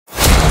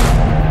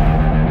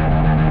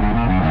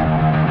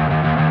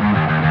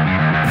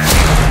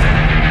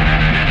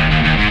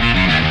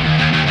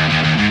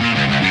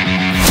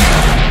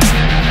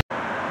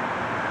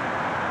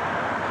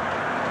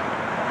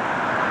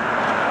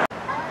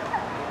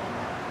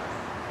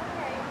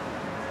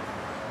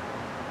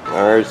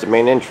There's the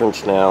main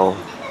entrance now.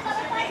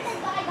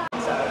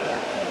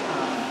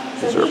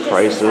 These are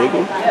pricing.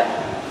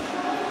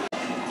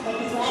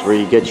 This is where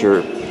you get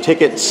your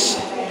tickets.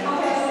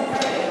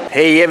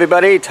 Hey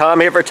everybody, Tom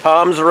here for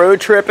Tom's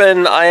Road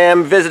Trippin'. I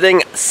am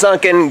visiting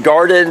Sunken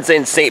Gardens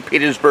in St.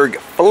 Petersburg,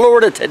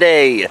 Florida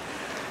today. It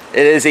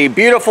is a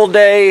beautiful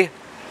day.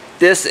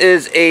 This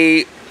is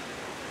a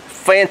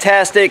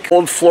fantastic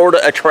old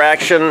Florida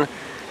attraction.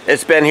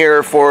 It's been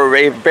here for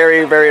a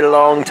very, very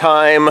long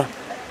time.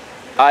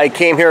 I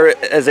came here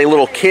as a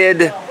little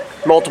kid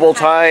multiple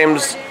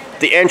times.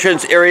 The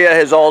entrance area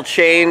has all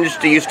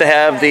changed. They used to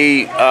have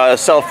the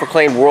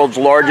self-proclaimed world's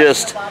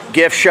largest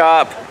gift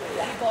shop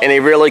and a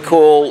really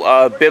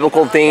cool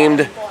biblical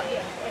themed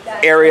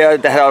area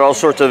that had all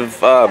sorts of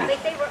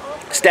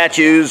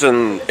statues,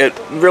 and it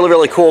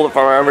really cool if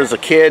I remember as a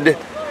kid.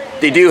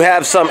 They do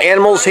have some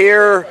animals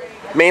here,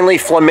 mainly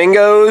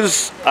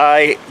flamingos.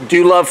 I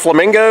do love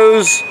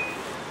flamingos.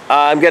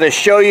 I'm going to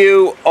show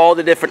you all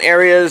the different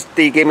areas.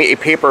 They gave me a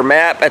paper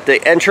map at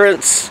the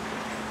entrance.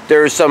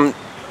 There's some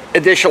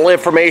additional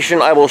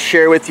information I will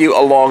share with you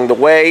along the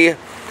way.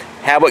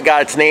 How it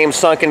got its name,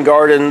 Sunken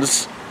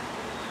Gardens,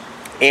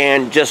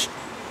 and just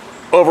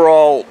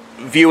overall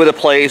view of the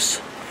place.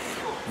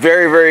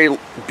 Very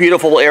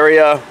beautiful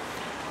area.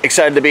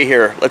 Excited to be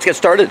here. Let's get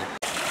started.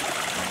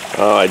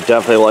 Oh, I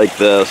definitely like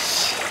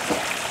this.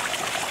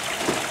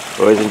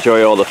 Always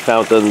enjoy all the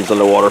fountains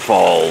and the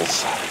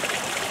waterfalls.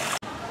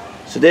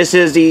 So this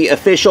is the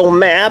official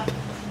map.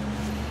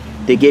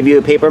 They give you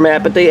a paper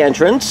map at the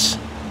entrance.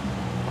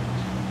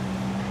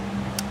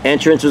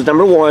 Entrance was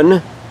number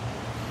 1.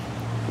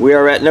 We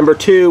are at number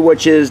 2,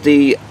 which is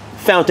the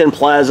Fountain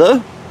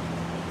Plaza.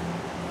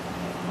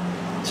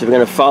 So we're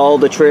going to follow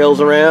the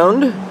trails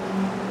around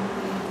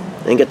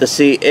and get to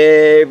see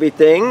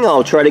everything.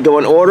 I'll try to go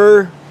in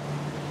order,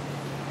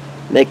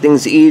 make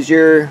things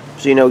easier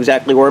so you know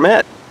exactly where I'm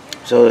at.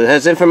 So it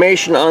has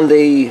information on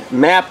the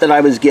map that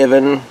I was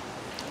given.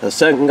 The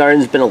Sunken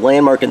Gardens has been a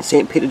landmark in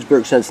St.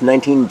 Petersburg since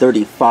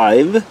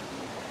 1935.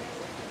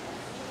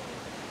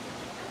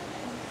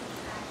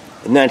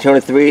 In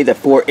 1923, the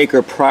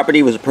 4-acre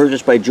property was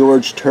purchased by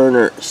George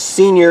Turner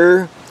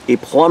Sr., a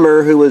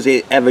plumber who was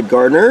an avid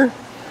gardener.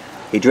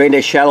 He drained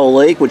a shallow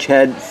lake which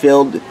had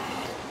filled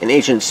an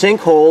ancient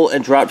sinkhole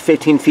and dropped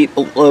 15 feet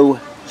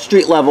below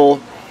street level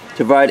to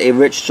provide a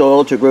rich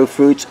soil to grow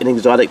fruits and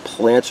exotic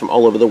plants from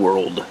all over the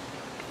world.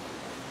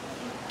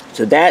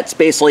 So that's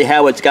basically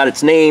how it's got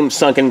its name,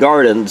 Sunken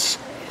Gardens,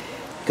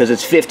 because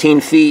it's 15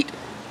 feet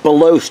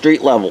below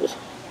street level.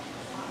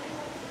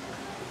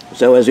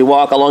 So as we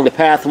walk along the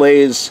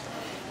pathways,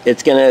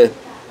 it's going to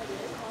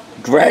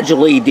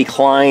gradually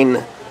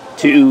decline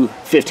to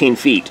 15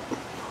 feet.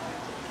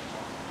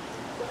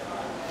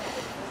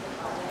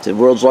 It's the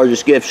world's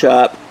largest gift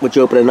shop, which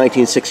opened in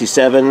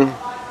 1967,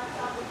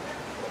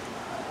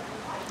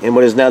 and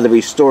what is now the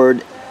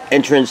restored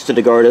entrance to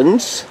the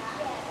gardens.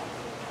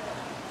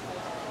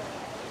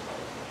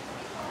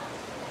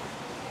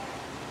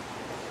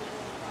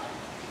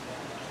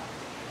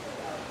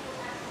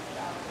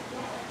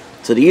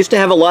 So they used to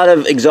have a lot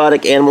of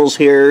exotic animals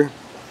here.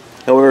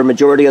 However, a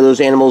majority of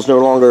those animals no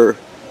longer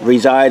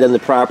reside on the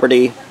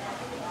property.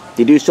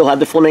 They do still have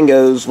the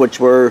flamingos, which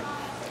were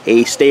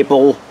a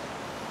staple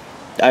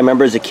I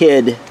remember as a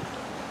kid.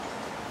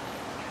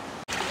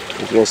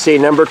 As you can see,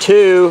 number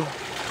 2,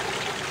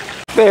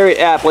 very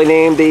aptly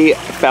named the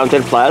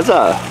Fountain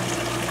Plaza.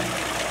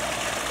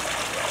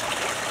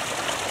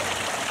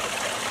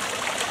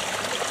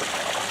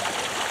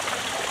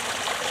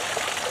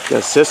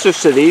 The sister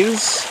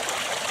cities.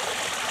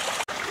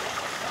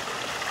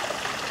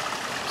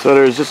 So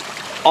there's just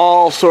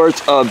all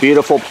sorts of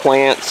beautiful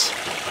plants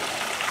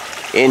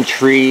and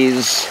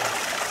trees.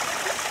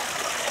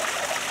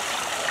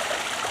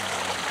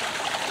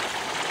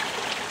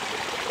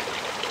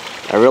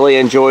 I really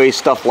enjoy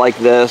stuff like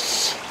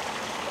this.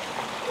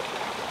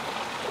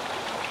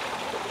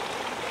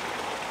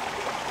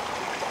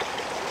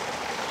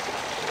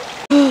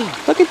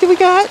 Look at what we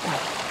got.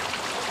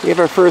 We have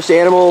our first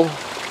animal.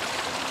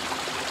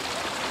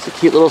 It's a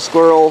cute little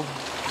squirrel.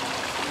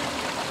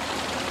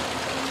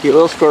 Cute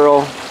little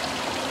squirrel.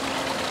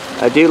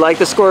 I do like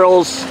the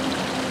squirrels.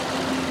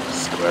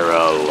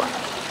 Squirrel.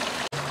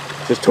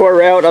 Just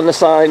tore out on the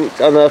sign,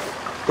 on the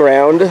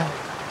ground.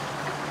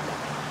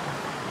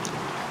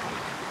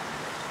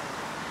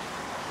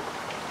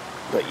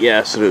 But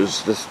yes,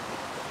 there's just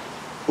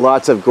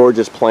lots of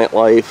gorgeous plant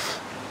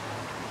life.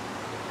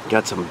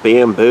 Got some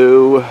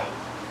bamboo.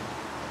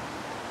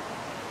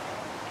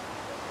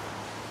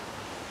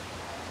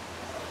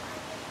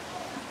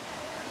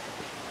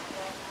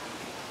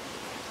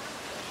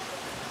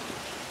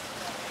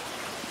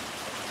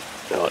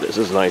 Oh, this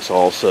is nice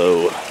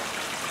also.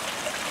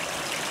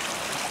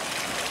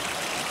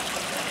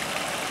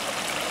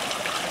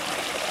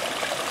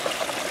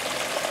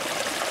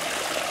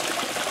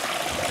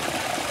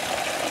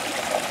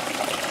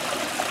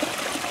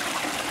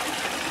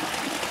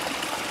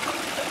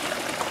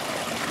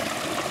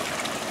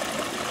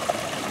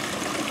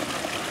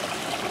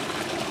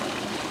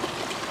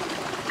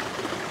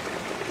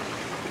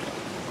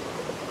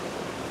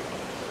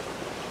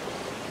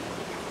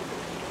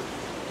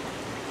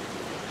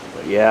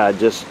 yeah,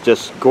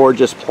 just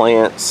gorgeous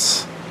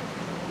plants.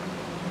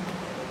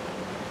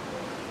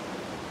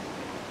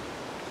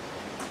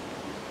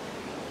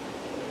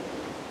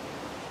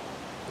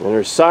 And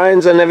there's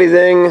signs and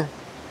everything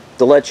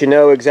to let you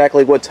know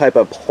exactly what type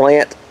of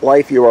plant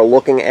life you are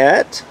looking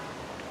at.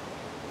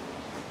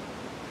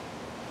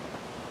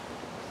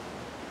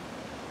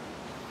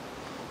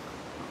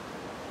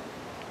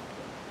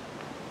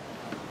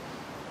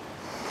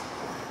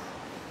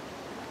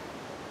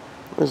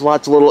 There's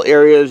lots of little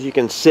areas you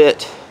can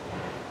sit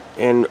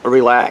and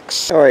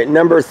relax. Alright,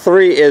 number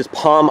 3 is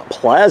Palm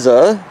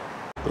Plaza.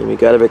 And we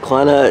got a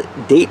Viclana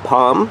date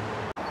palm.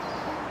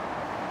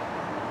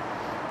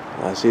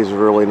 I see these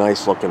really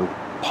nice looking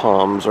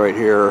palms right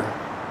here.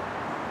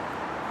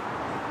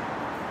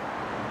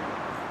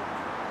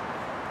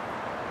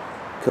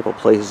 A couple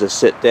places to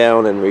sit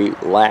down and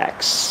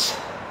relax.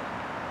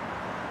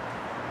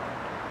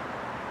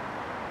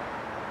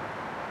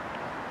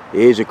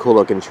 These are cool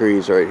looking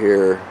trees right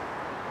here.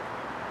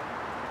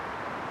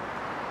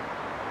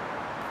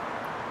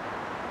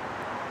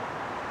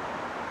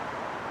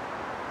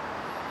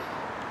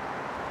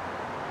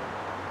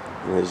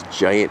 And this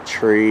giant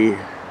tree.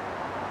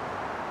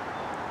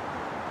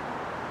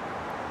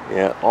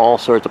 Yeah, all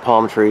sorts of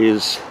palm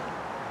trees.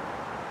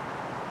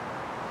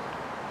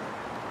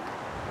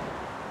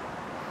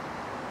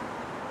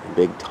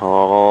 Big,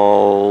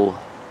 tall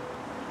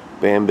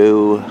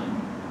bamboo.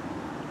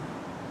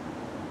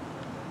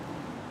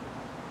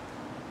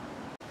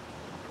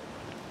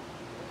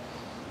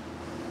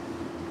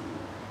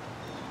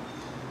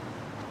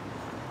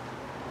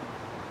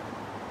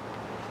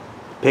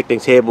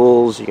 Picnic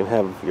tables, you can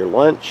have your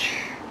lunch.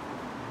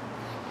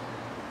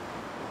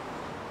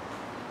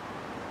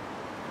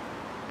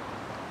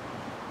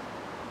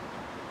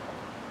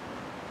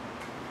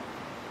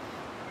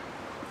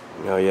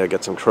 Oh yeah,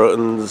 got some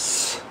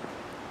crotons.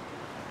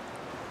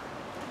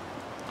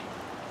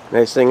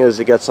 Nice thing is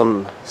you got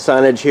some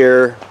signage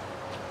here,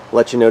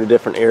 let you know the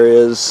different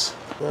areas.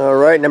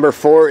 Alright, number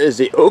 4 is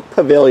the Oak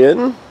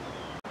Pavilion.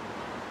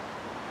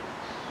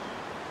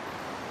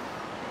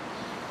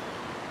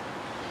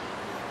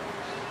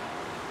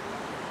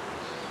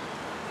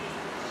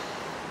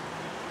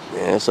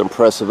 Yeah, it's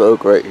impressive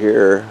oak right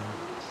here.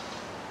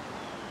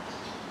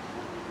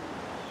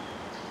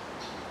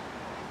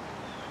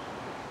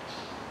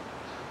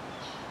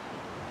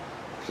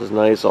 This is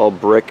nice, all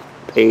brick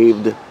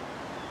paved.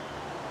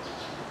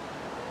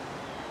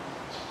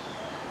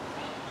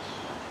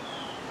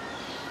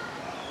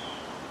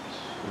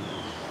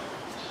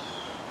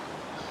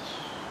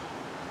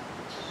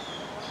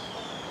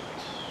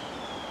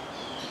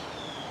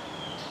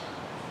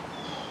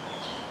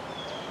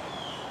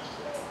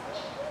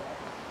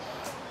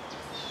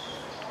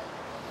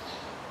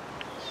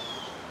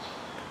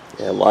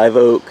 Yeah, live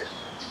oak,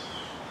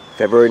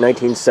 February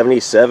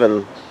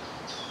 1977.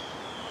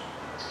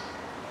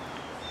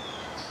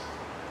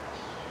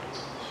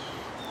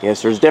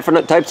 Yes, there's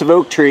different types of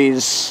oak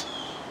trees.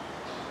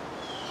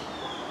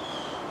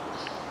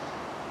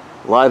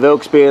 Live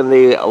oaks being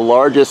the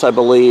largest, I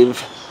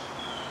believe.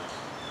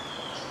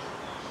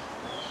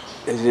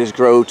 They just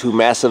grow to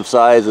massive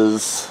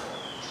sizes.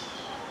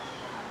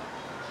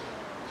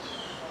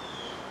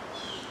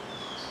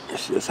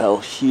 This is how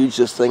huge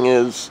this thing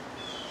is.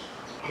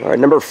 Alright,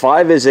 number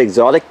 5 is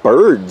exotic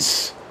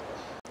birds.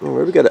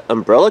 Where we got an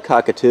umbrella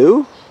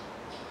cockatoo.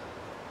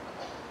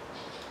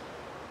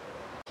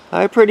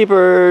 Hi, pretty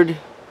bird.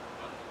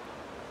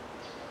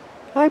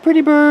 Hi,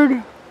 pretty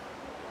bird.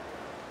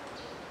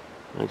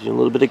 I'm doing a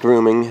little bit of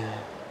grooming.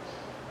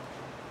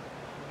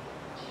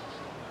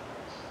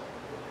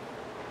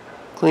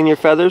 Clean your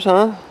feathers,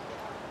 huh?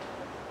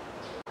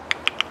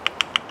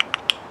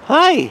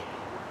 Hi.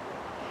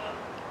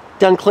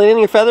 Done cleaning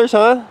your feathers,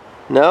 huh?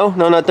 No?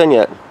 No, not done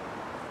yet.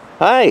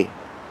 Hi.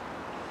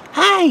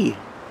 Hi.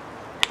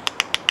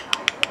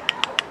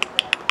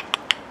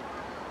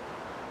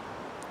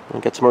 I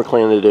got some more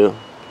cleaning to do.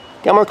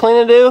 Got more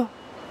cleaning to do? You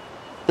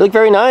look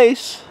very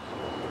nice.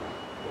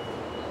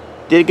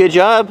 Did a good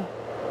job.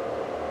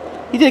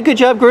 You did a good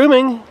job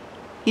grooming.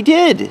 You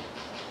did.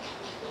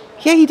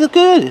 Yeah, you look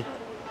good.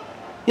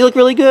 You look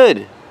really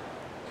good.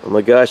 Oh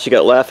my gosh, you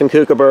got laughing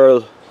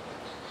kookaburra.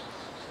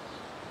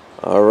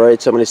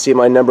 Alright, so I'm going to see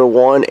my number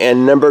 1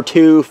 and number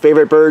 2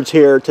 favorite birds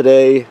here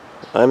today.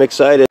 I'm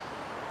excited.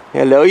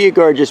 Hello, you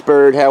gorgeous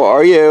bird. How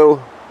are you?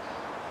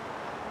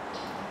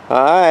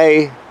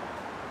 Hi.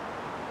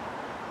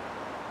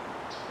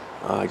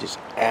 Oh, I just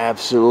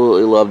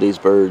absolutely love these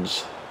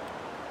birds.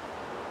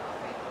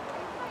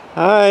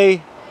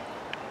 Hi.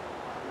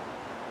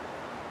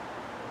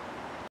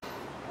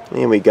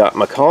 And we got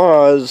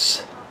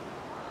macaws.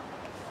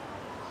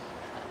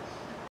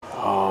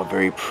 Oh,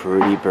 very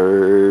pretty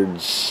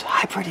birds.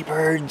 Hi, pretty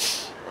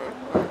birds.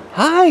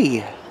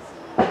 Hi.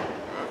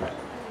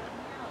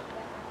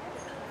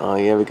 Oh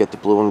yeah, we got the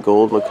blue and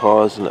gold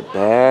macaws in the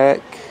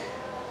back.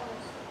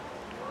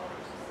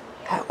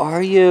 How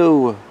are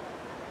you?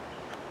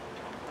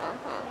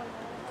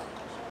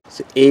 It's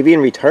an avian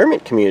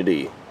retirement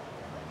community.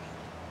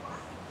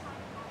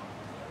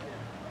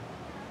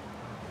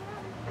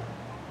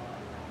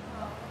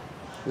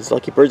 These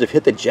lucky birds have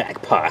hit the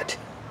jackpot.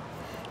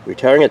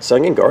 Retiring at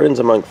Sunken Gardens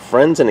among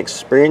friends and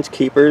experienced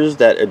keepers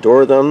that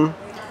adore them.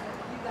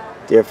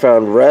 They have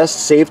found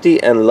rest,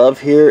 safety, and love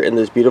here in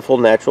this beautiful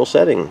natural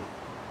setting.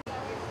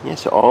 Yeah,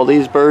 so all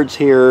these birds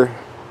here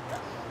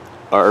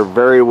are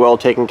very well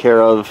taken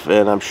care of,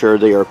 and I'm sure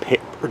they are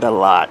pampered a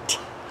lot.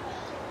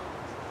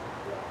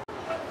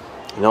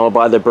 And all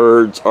by the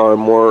birds are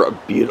more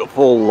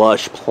beautiful,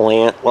 lush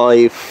plant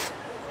life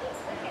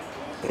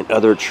and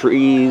other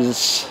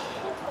trees.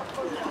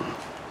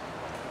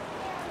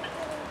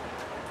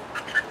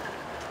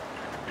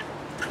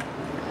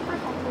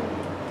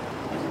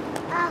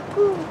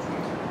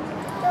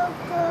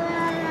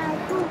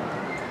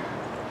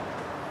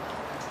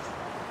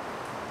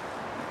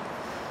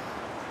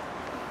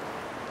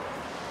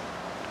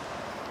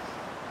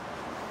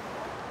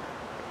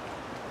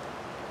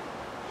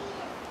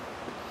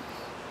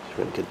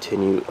 We're going to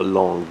continue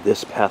along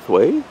this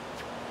pathway.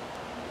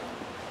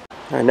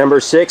 Number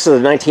 6 is the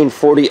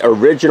 1940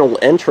 original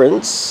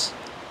entrance.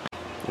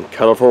 And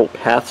colorful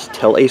paths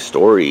tell a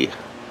story.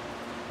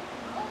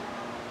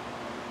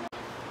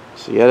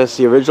 So yeah, that's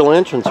the original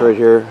entrance right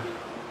here.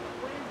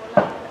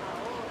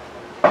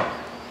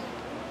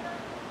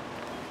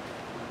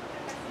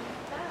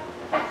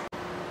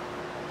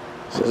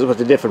 So this is what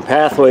the different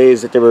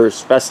pathways that they were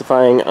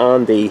specifying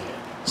on the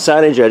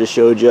signage I just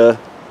showed you.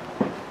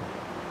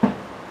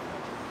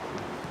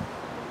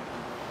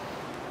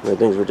 The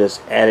things were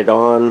just added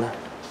on.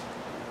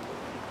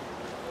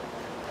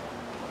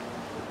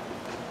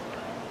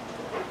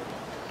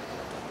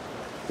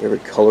 Very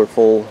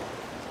colorful.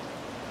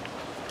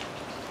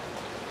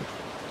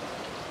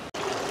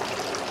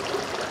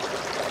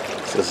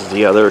 So this is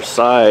the other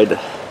side,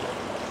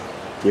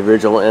 the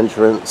original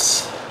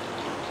entrance.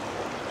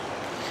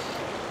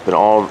 Been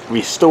all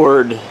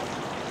restored.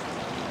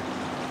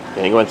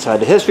 And you go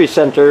inside the History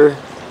Center,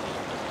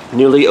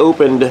 newly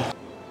opened.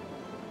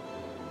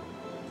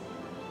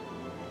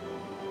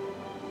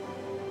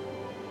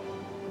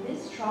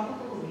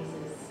 Tropical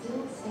oasis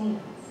still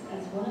stands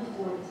as one of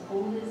Florida's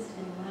oldest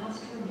and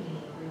last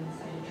remaining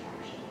roadside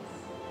attractions.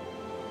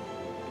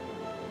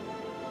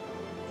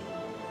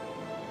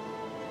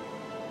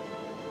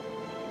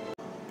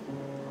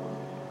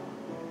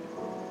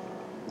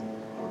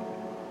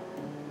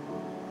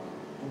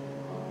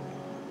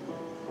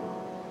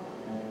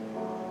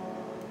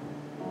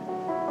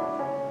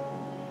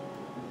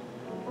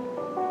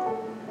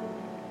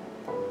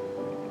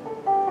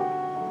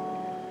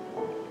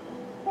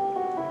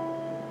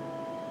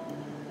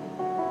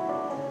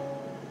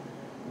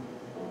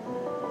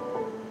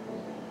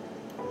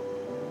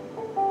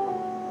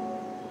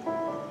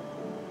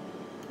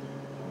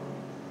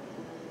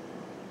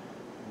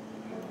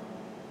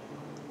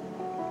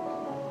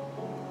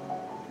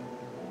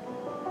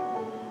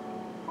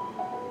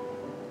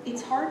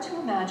 It's hard to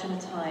imagine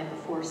a time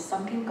before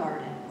Sunken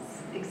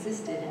Gardens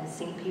existed in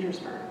St.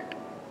 Petersburg.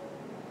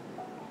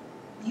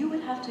 You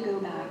would have to go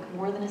back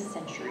more than a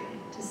century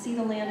to see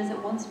the land as it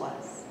once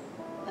was,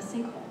 a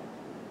sinkhole.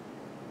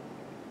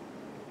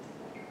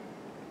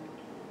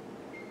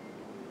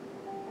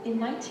 In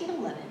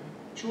 1911,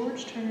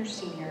 George Turner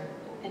Sr.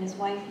 and his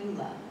wife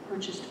Eula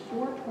purchased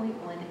 4.1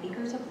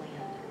 acres of land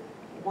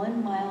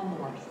 1 mile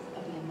north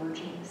of the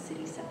emerging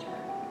city center.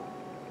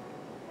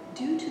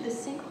 Due to the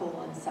sinkhole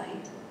on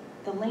site,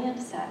 the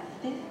land sat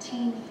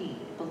 15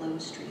 feet below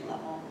street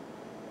level.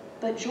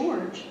 But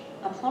George,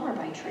 a plumber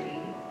by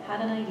trade, had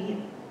an idea.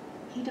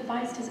 He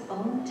devised his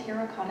own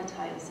terracotta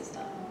tile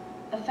system,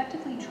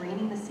 effectively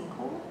draining the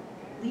sinkhole,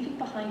 leaving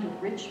behind a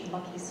rich,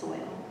 mucky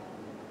soil.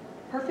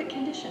 Perfect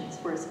conditions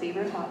for his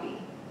favorite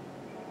hobby,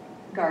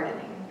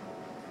 gardening.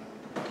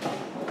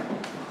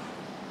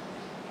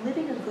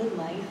 Living a good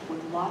life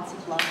with lots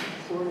of luck in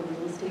the Florida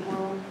real estate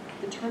world,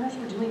 the Turners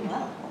were doing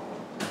well.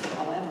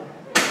 However,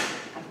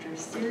 after a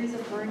series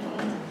of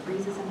hurricanes and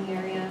freezes in the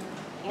area,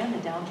 and the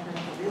downturn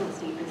of the real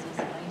estate business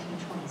in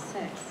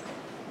 1926,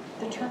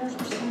 the Turners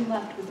were soon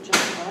left with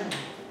just a garden.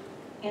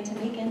 And to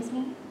make ends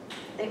meet,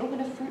 they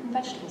opened a fruit and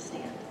vegetable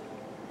stand.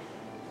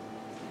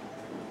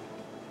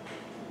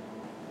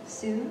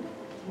 Soon,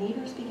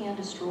 neighbors began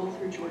to stroll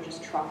through George's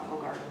tropical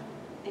garden,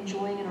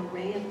 enjoying an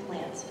array of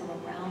plants from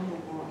around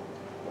the world.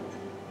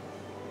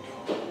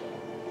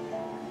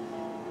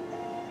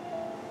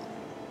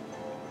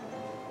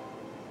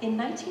 In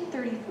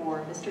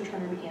 1934, Mr.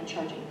 Turner began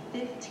charging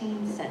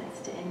 15 cents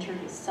to enter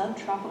his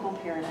subtropical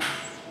paradise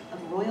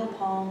of royal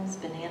palms,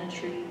 banana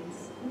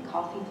trees,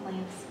 coffee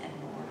plants, and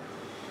more.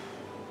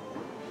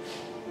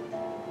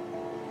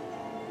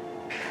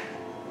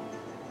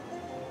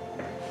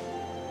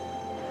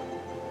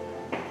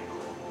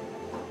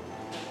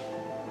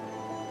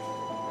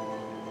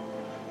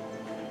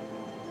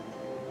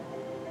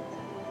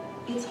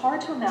 It's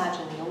hard to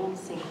imagine the old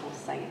sinkhole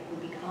site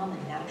would become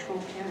a natural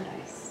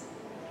paradise.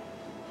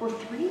 For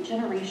 3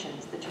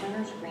 generations, the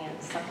Turners ran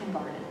Sunken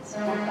Gardens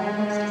for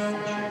almost a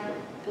century,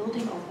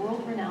 building a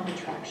world-renowned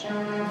attraction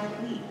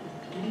complete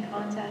with beauty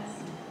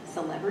contests,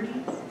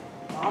 celebrities,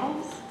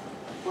 models,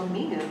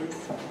 flamingos,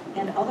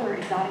 and other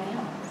exotic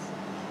animals.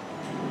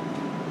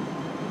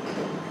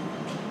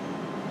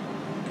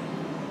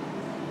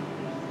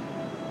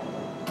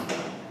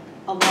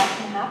 A lot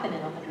can happen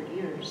in 100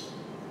 years.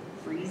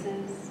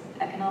 Freezes,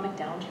 economic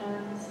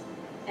downturns,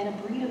 and a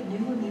breed of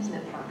new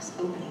amusement parks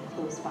opening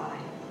close by.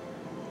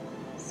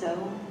 So,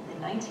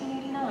 in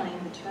 1989,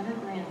 the Turner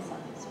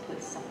grandsons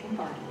put Sunken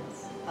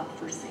Gardens up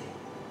for sale.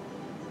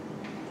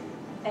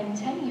 And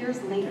 10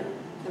 years later,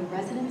 the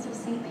residents of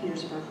St.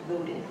 Petersburg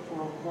voted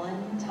for a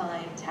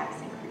one-time tax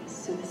increase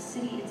so the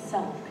city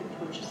itself could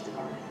purchase the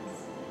gardens.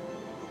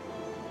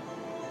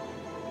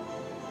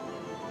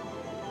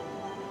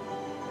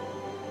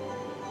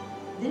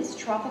 This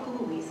tropical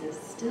oasis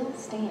still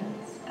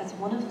stands as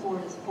one of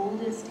Florida's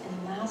oldest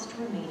and last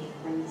remaining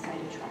roadside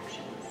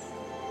attractions.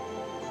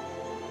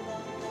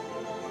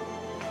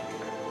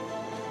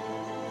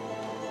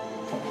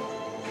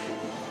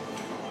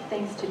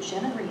 Thanks to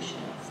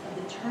generations of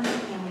the Turner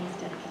family's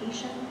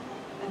dedication,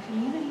 a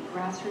community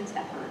grassroots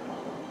effort,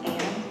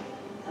 and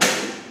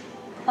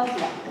of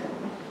luck.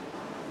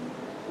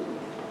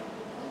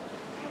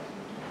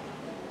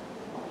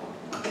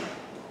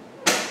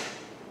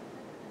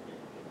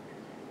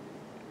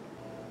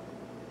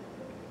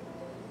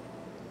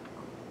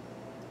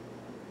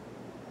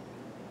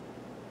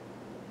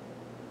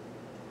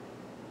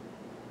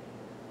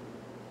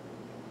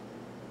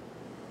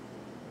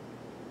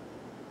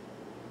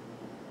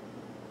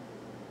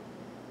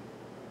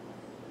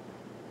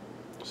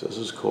 So this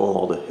is cool,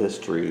 all the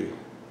history.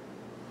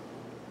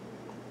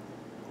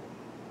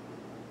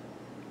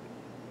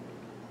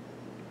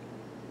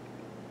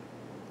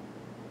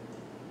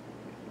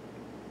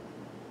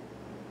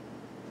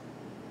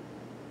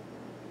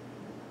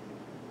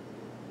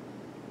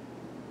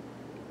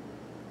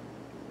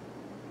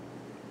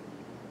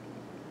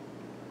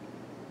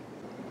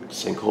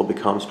 Sinkhole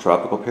becomes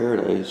tropical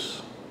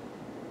paradise.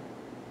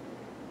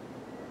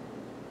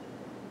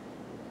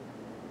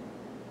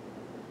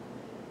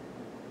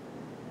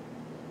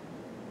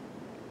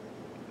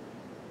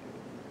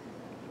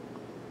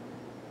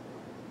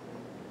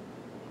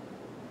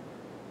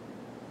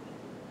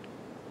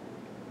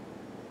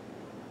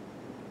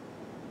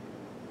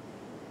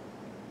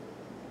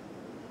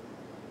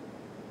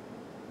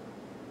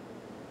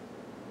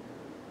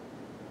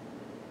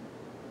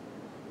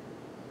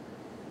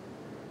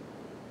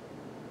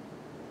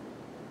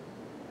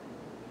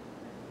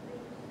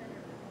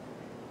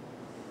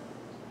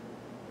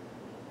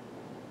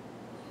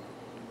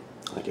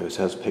 Like it always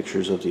has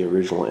pictures of the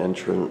original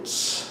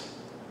entrance,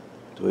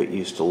 the way it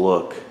used to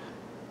look.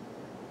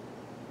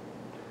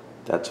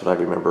 That's what I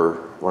remember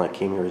when I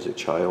came here as a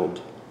child.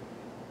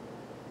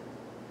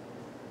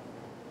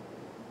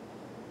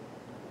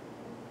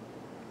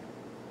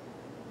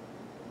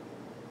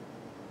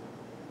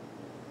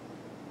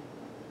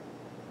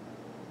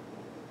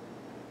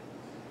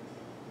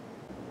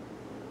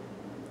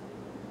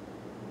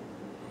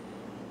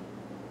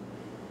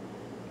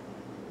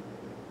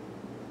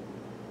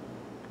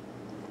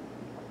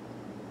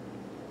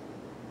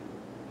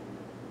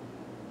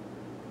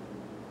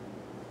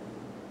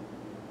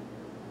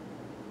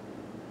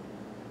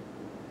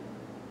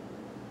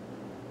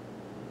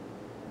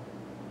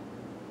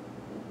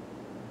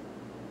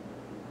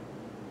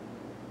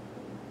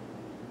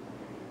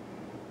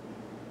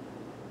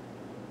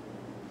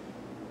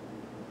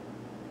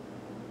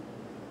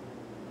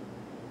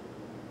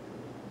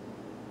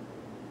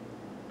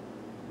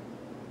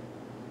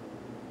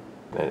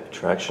 That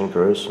attraction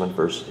grows from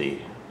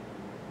adversity.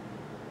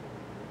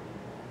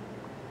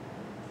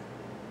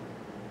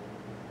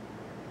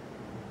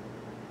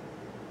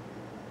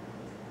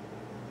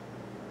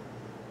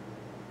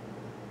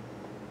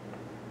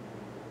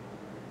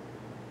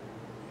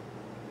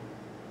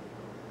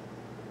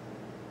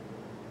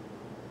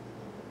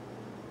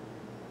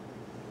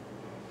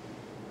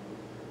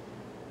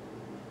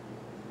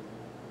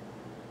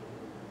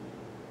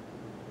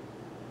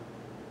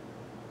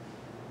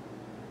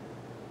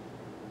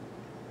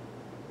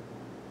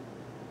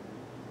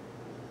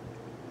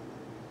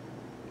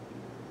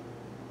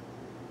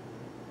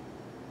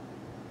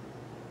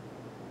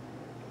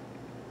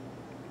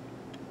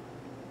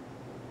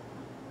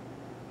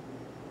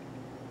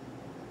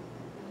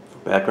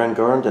 Background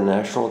garden to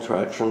national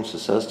attraction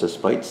success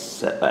despite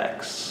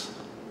setbacks.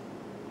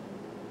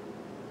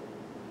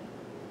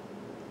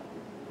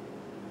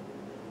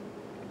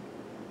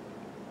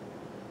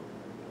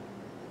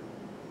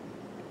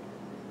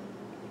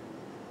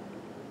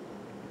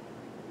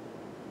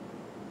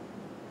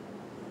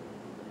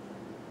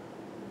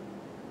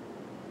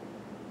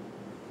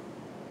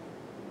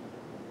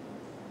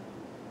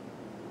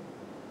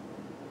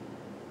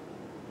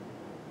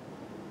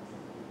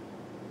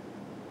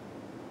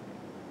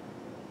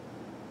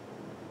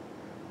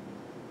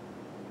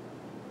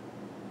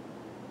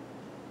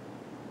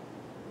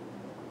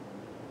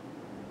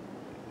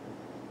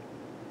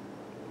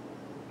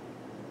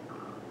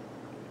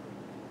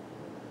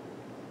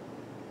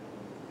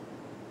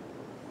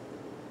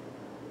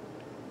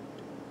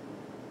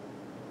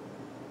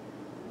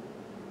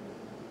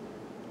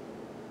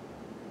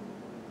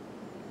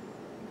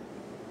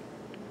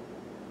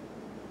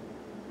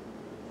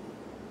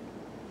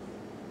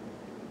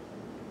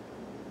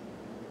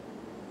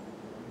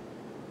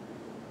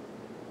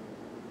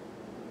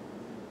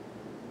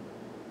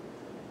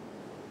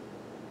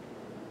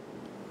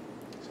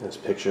 This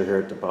picture here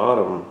at the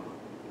bottom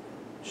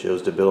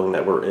shows the building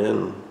that we're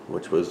in,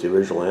 which was the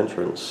original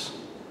entrance.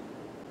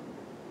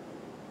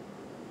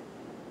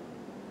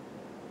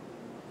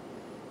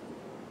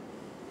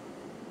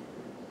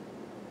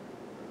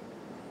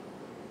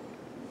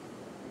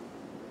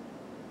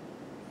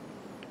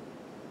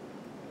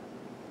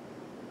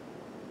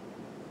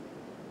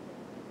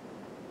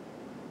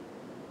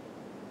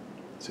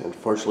 So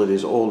unfortunately,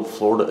 these old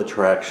Florida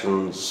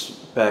attractions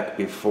back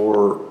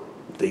before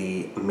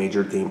the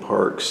major theme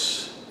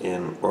parks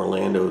in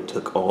Orlando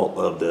took all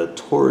of the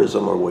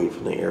tourism away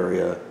from the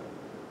area,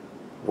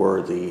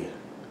 were the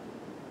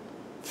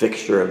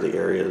fixture of the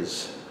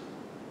areas.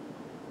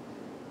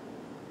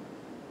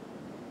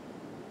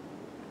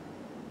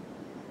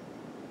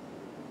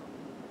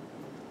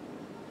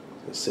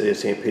 The city of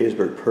St.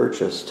 Petersburg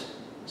purchased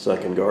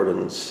Sunken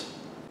Gardens.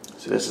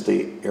 So this is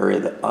the area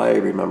that I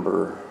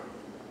remember.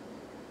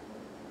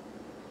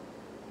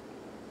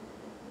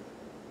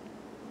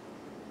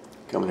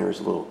 Coming here as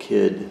a little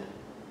kid,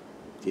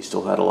 they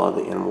still had a lot of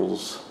the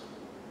animals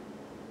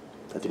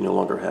that they no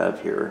longer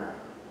have here.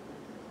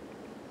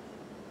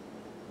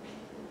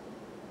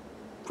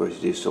 Of course,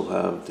 you do still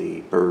have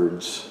the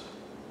birds,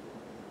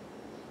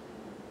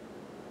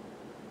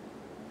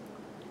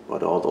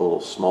 but all the little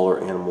smaller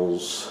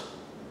animals,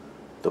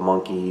 the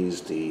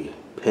monkeys, the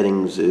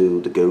petting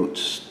zoo, the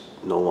goats,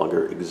 no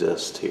longer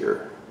exist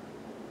here.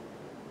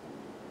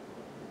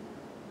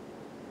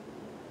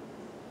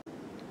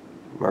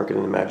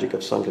 Marketing the magic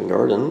of Sunken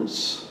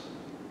Gardens.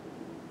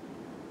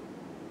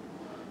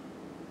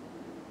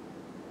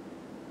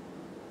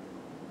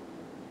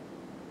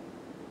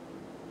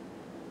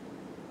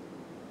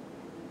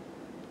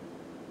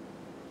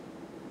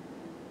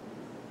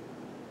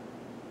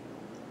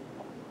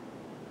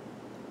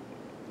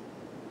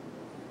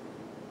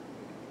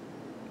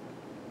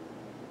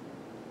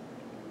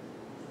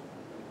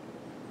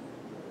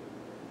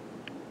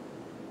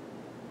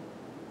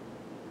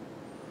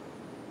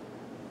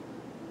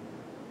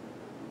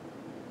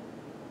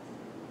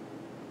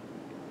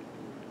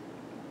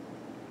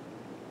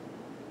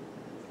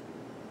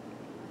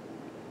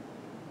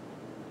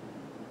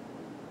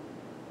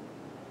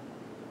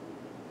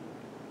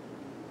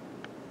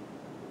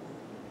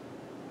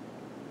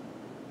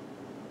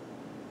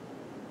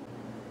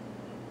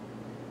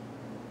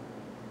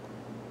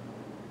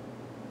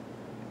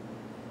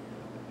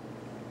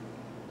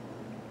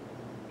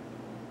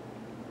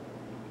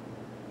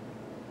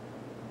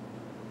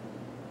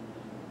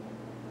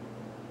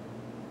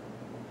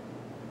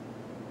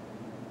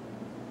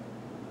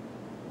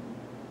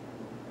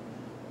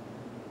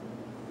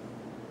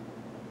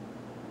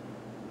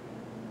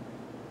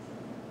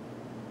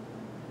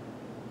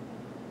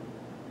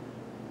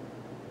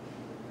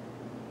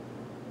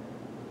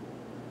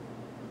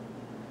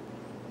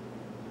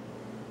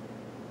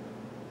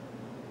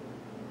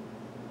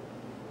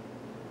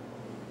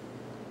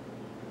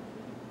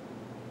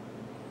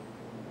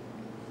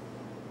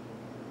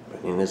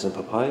 Bananas and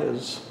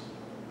papayas.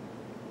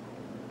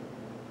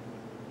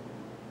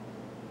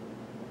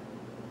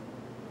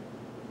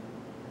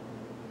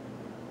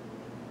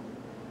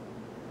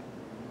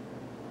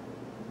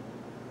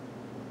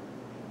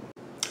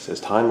 It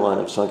says timeline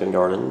of Sunken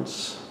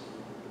Gardens.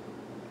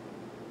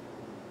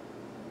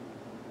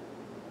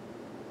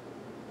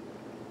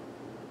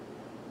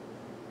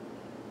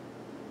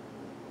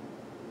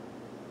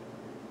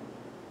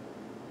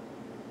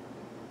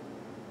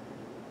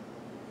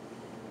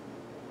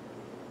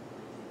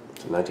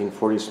 It's a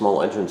 1940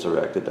 small entrance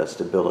erected. That's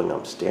the building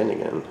I'm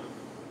standing in.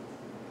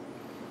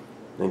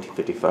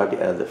 1955, they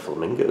added the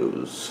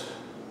flamingos.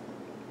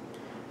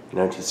 In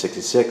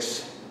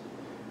 1966,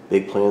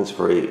 big plans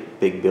for a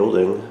big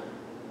building.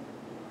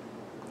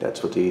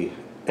 That's what the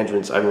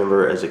entrance I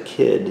remember as a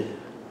kid.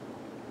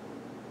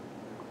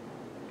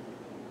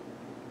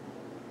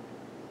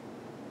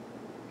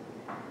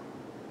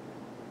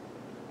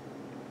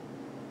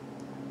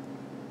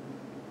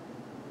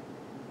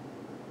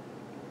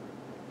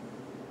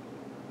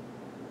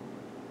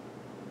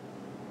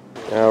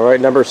 All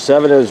right, number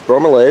 7 is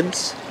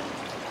bromeliads.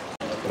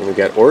 And we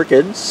got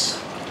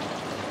orchids.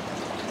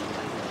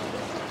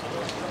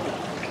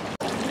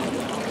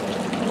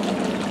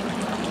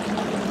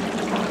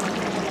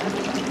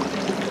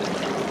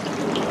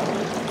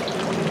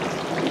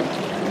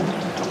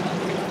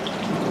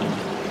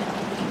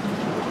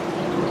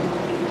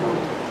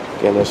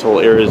 Again, this whole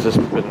area has just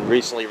been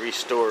recently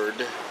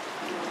restored.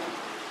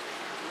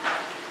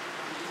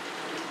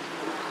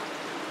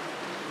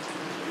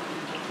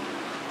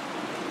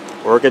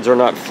 Orchids are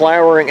not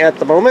flowering at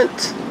the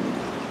moment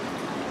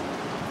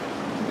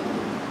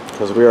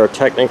because we are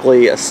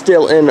technically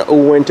still in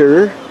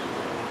winter.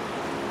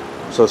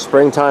 So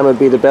springtime would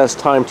be the best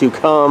time to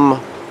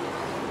come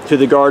to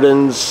the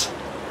gardens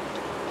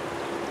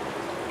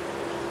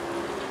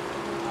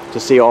to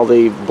see all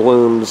the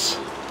blooms.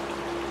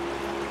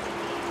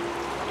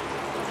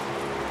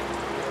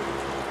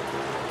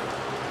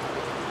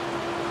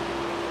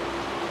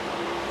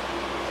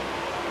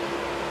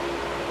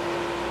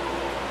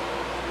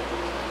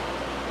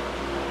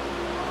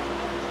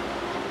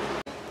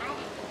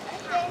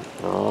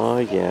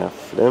 Yeah,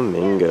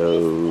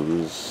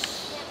 flamingos.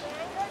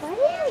 Why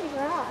do they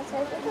draw? So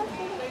I think even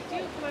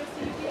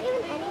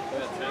any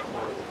fish in that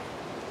box.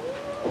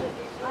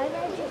 Why did I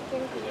just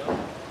drink it?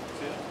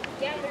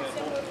 Yeah, there's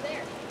some over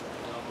there.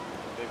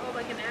 Oh,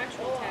 like an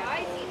actual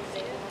tap.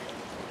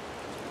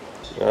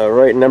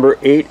 Alright, number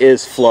 8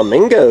 is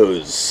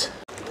flamingos.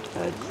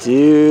 I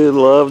do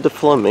love the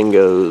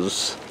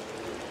flamingos.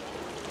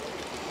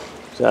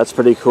 So that's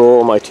pretty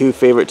cool. My 2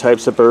 favorite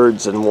types of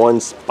birds in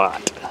one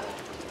spot.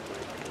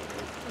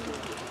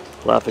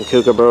 Laughing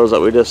kookaburras that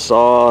we just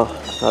saw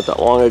not that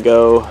long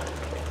ago.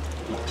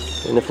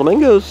 And the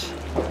flamingos.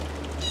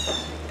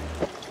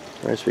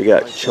 Next we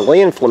got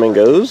Chilean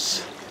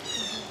flamingos.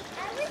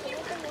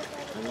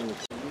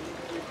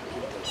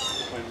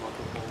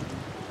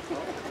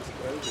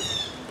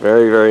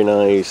 Very, very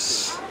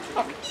nice.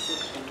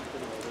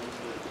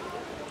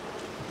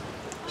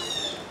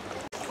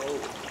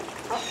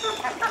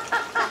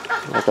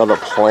 Like all the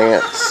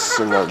plants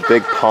and the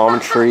big palm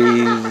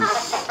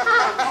trees.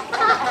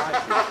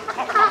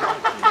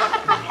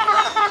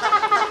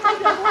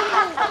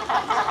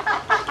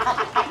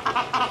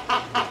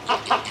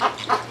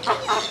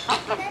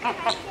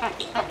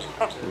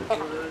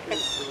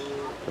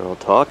 They're all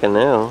talking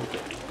now.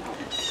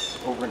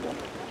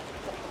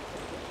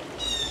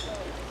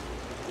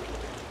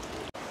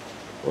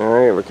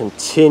 Alright, we're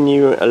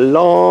continuing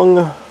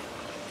along.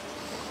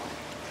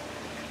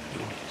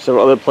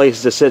 Several other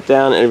places to sit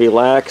down and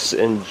relax,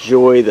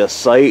 enjoy the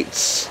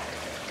sights.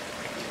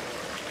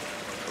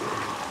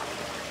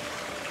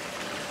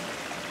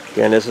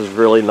 Again, this is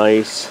really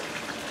nice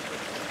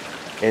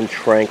and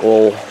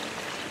tranquil,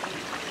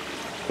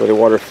 where the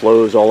water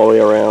flows all the way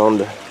around.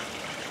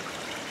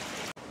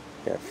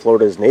 Got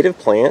Florida's native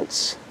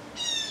plants.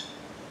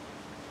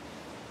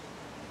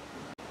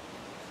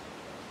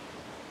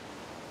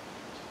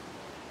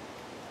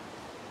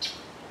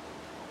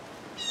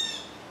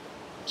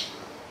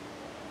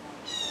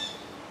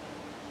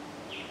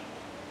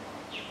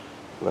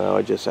 Wow,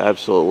 I just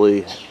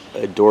absolutely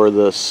adore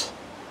this.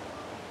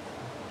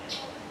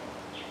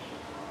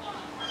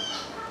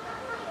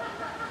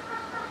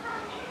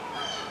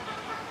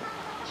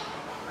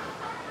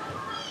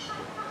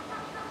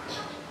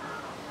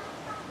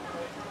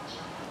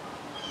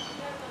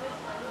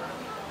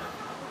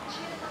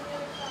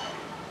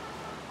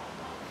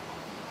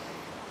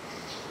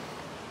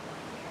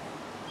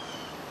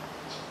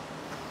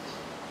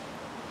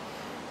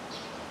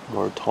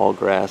 More tall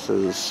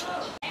grasses.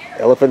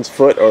 Elephant's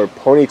foot or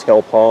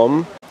ponytail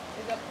palm.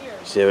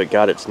 See how it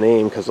got its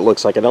name because it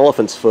looks like an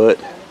elephant's foot.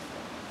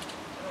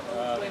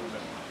 Huh?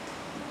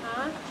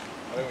 I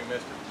think we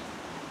missed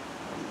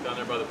it. Down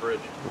there by the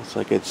bridge. Looks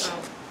like it's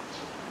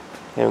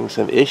having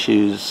some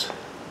issues.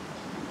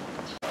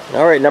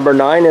 Alright, number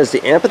 9 is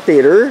the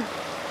amphitheater.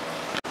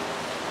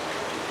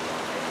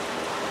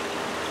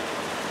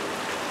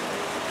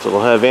 So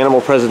we'll have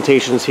animal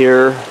presentations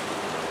here.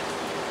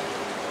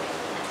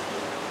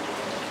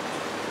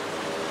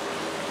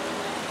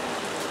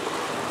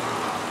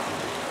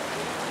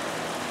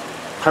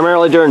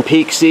 Primarily during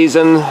peak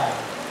season,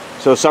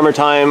 so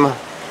summertime,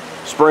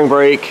 spring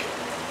break.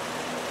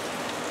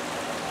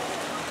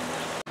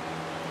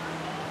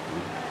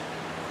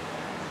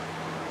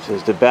 This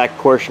is the back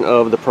portion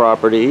of the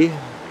property.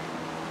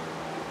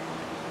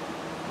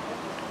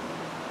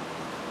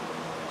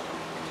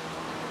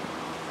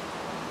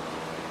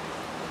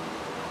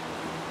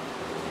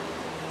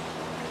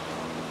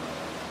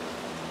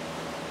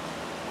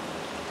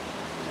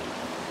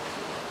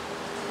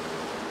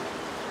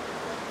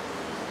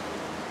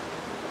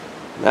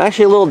 I'm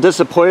actually a little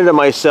disappointed in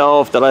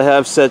myself that I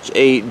have such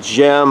a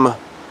gem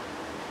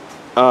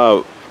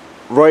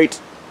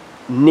right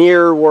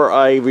near where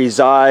I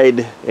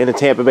reside in the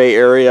Tampa Bay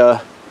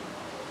area,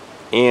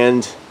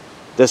 and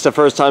this is the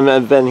first time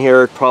I've been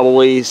here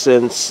probably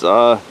since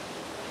the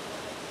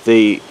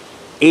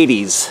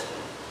 80s.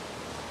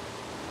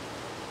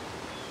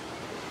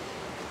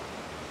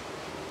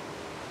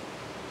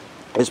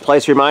 This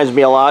place reminds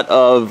me a lot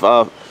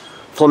of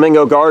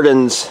Flamingo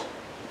Gardens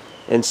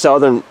in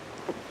southern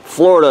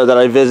Florida that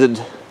I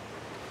visited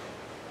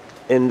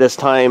in this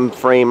time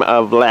frame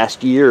of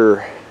last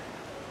year.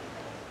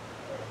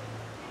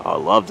 Oh, I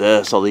love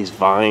this, all these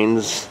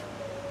vines.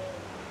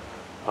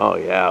 Oh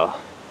yeah.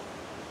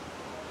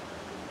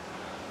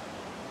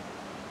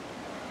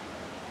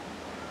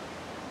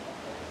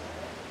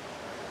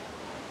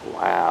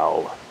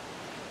 Wow.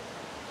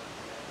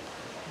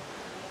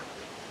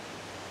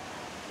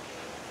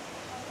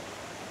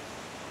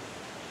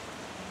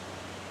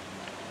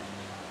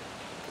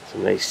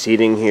 Some nice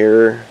seating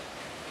here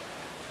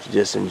to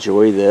just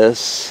enjoy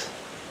this.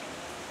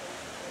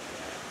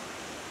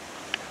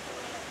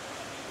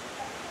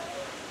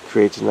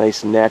 Creates a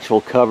nice natural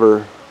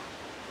cover.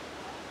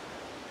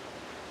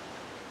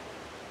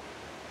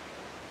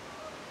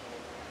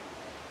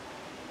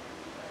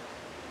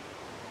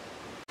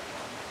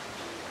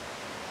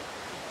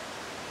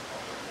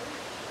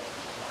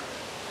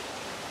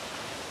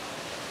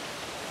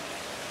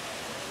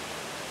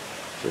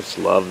 Just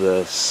love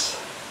this.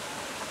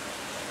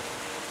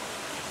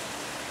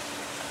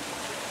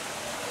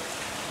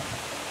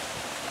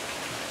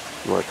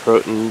 More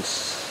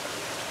crotons.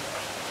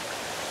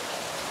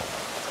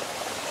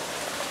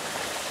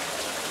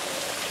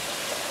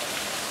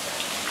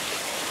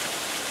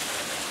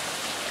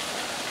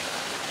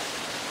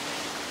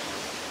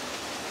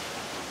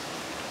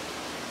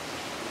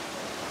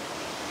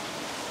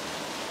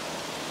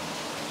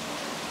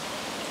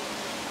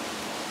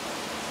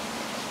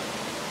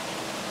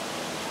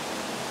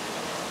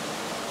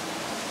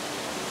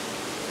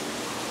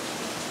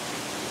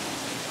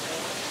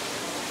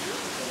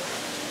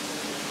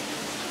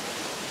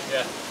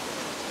 Yeah,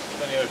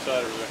 it's on the other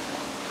side over there.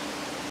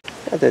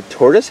 Got the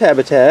tortoise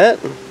habitat.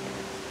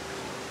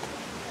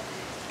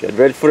 Got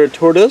red-footed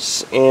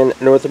tortoise and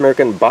North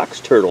American box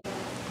turtle.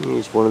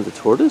 Here's one of the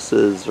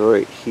tortoises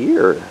right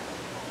here.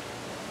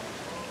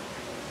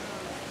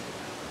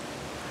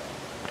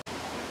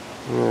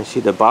 You see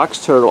the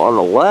box turtle on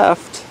the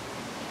left,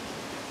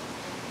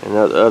 and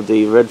of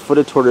the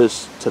red-footed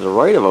tortoise to the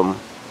right of them.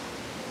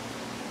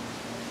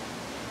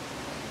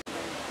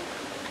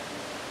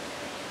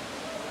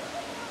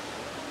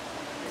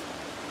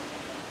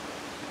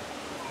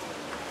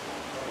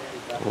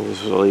 And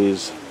there's all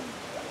these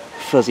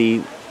fuzzy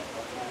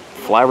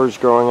flowers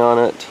growing on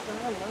it.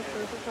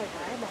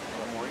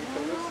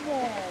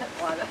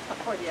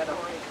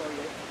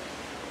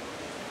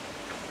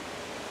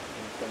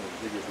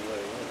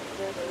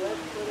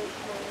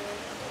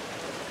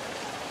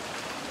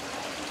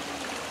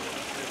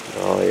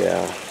 Oh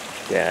yeah,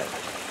 that.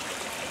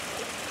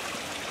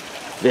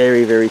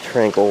 Very, very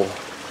tranquil.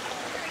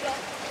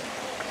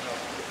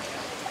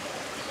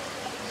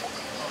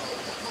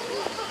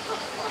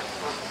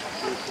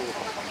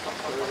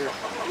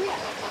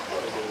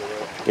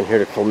 You can hear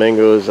the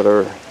flamingos that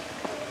are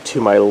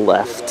to my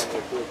left.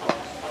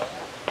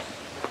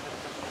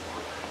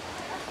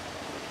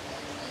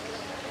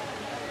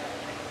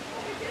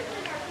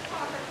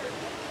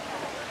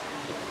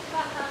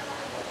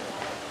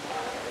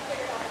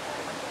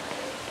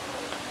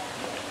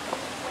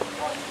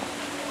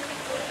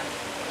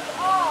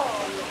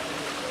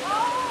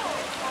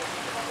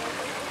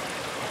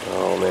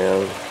 Oh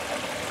man,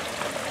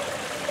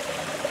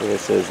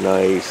 this is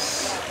nice.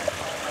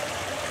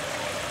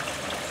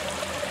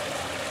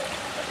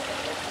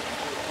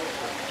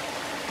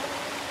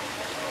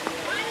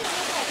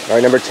 All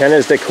right, number 10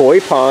 is the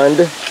koi pond.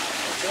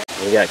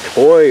 We got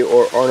koi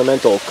or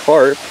ornamental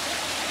carp.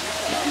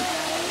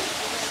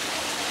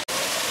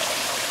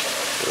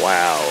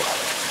 Wow.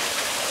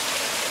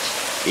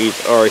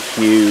 These are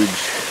huge.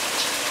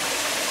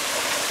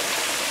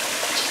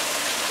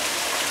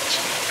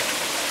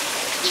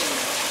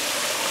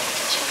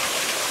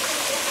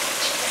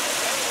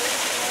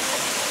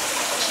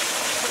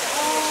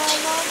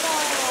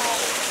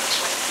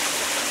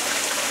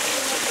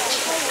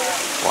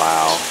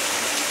 Wow.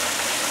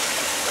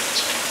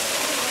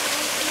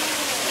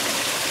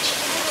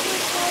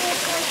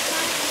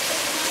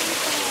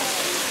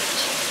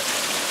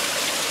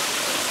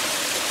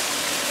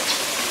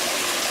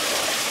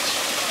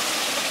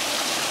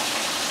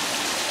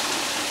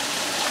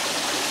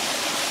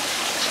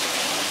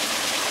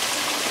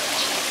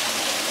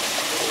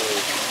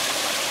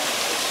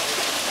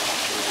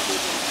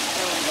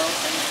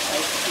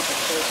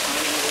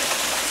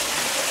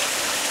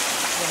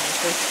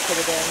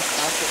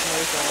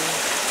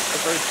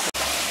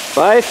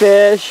 Bye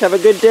fish, have a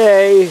good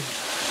day.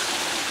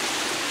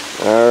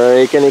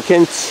 Alright, gonna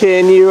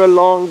continue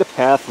along the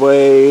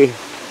pathway.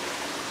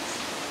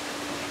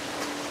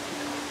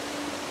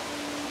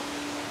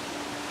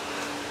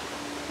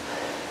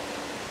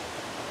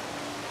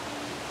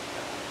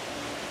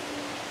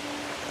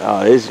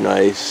 Oh, it is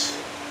nice.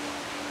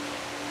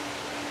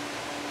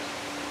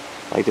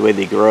 I like the way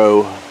they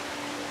grow.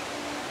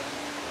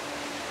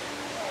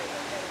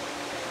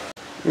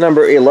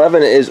 Number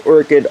 11 is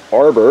Orchid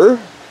Arbor.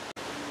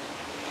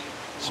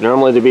 So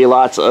normally there'd be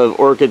lots of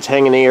orchids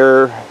hanging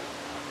here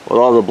with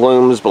all the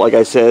blooms, but like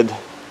I said,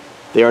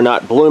 they are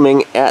not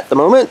blooming at the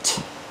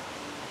moment.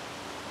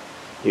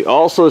 You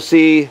also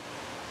see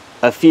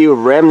a few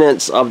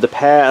remnants of the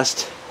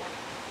past.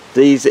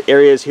 These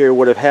areas here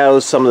would have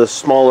housed some of the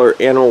smaller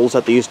animals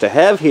that they used to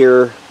have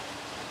here,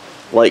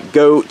 like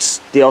goats.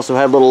 They also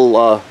had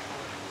little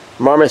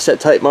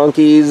marmoset type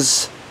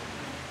monkeys.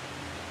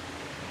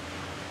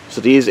 So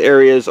these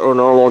areas are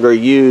no longer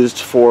used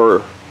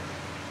to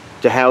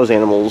house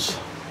animals.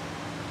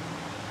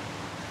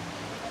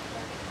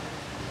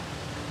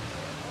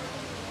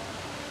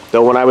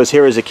 Though when I was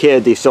here as a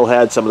kid, they still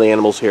had some of the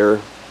animals here.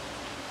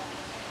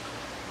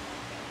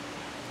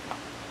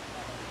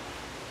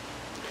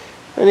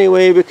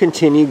 Anyway, we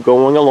continue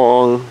going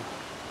along.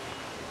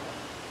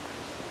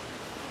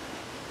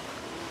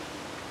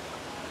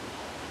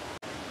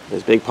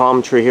 This big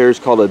palm tree here is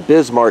called a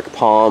Bismarck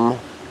palm.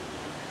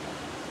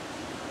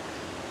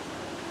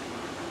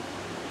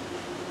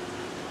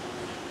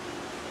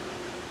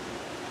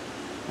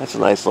 That's a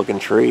nice looking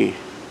tree.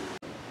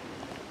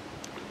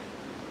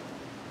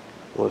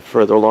 A little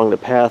further along the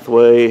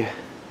pathway.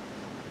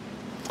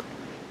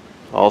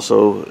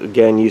 Also,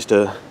 again, used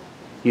to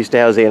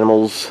house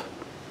animals.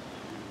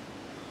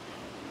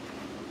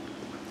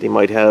 They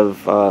might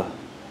have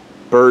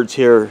birds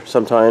here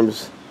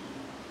sometimes.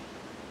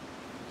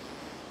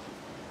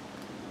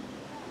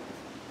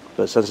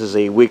 But since it's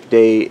a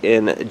weekday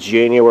in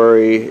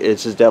January,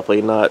 this is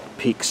definitely not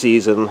peak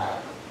season.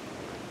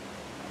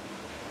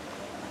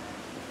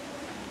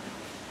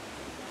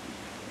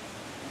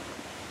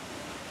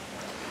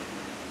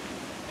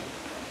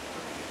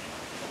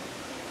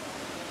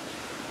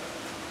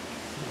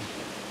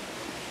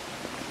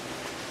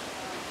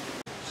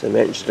 So I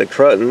mentioned the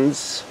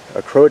crotons.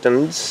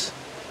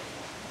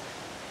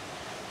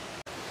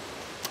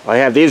 I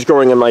have these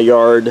growing in my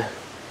yard,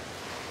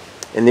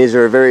 and these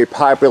are a very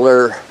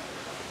popular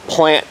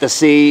plant to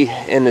see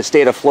in the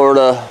state of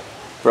Florida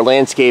for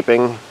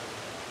landscaping.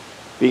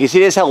 But you can see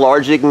just how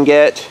large they can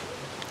get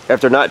if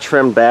they're not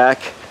trimmed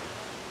back.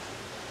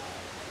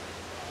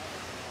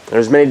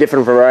 There's many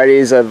different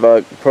varieties of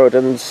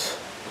crotons.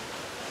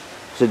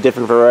 There's a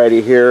different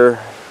variety here.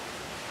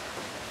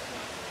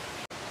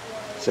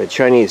 It's a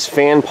Chinese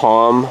fan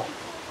palm.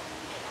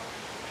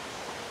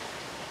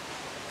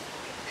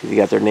 They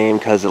got their name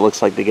because it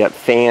looks like they got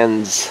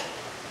fans,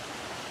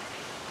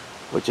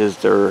 which is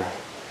their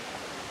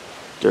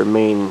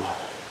main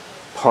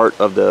part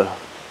of the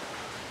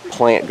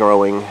plant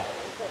growing.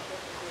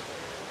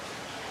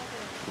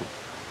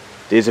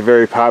 These are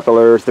very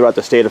popular throughout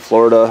the state of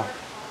Florida.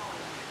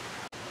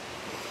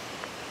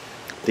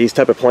 These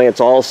type of plants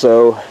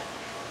also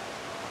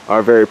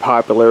are very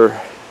popular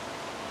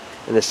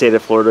in the state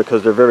of Florida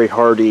because they're very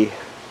hardy.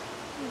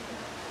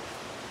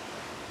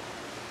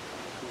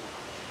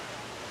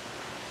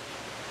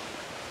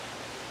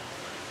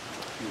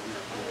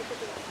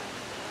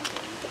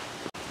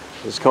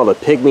 It's called a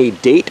pygmy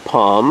date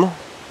palm.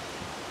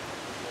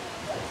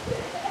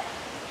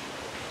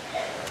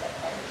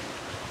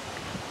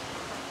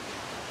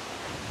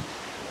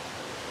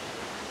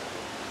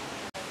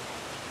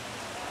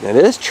 Now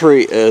this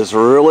tree is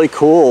really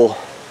cool.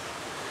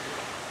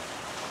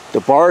 The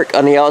bark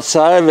on the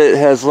outside of it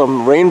has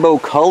some rainbow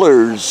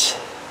colors.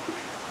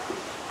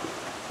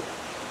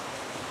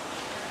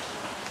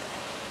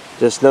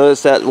 Just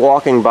noticed that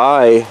walking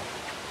by.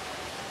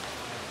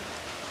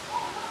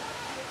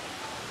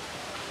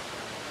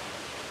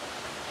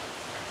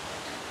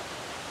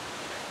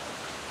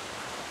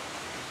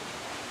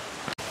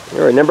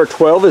 All right, number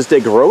 12 is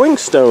the growing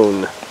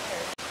stone.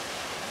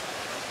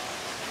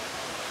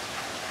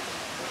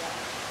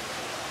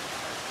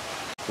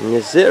 And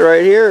that's it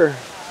right here.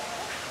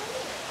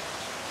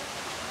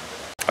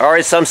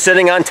 Alright, so I'm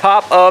sitting on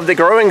top of the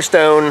growing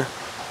stone.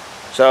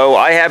 So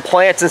I have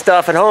plants and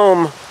stuff at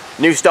home.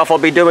 New stuff I'll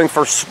be doing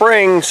for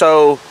spring,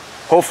 so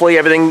hopefully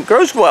everything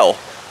grows well.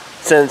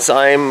 Since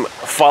I'm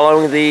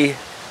following the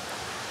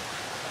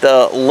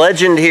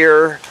legend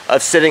here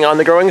of sitting on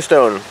the growing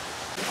stone.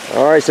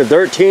 Alright, so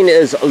 13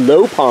 is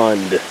low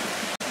pond.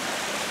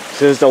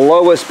 This is the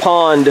lowest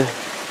pond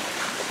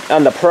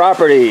on the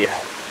property.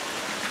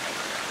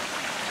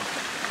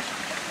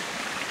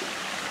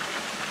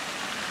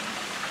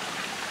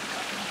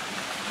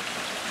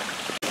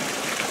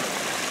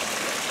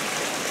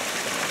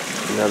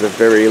 Another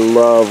very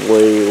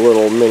lovely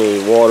little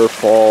mini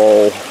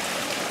waterfall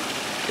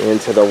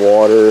into the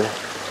water.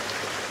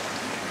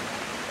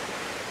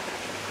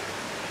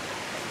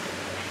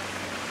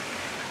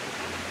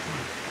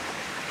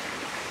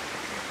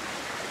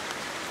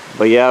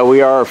 But yeah, we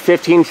are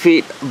 15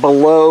 feet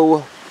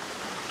below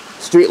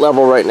street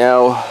level right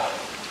now.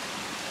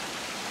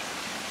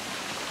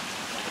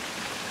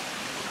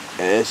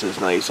 And this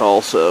is nice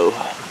also.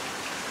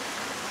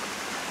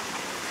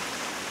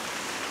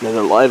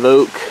 Another live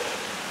oak.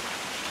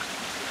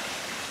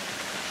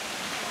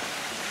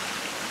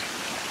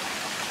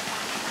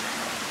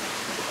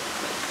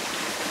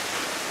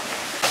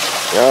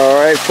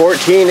 Alright,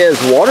 14 is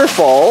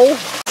waterfall.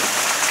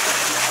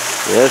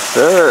 Yes,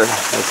 sir.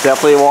 It's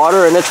definitely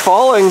water and it's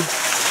falling.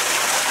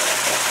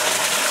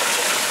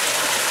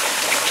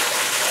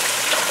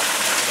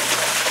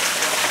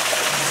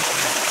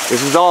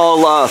 This is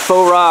all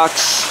faux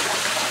rocks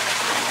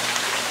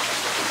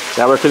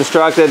that were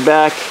constructed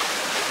back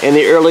in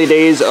the early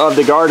days of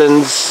the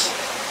gardens.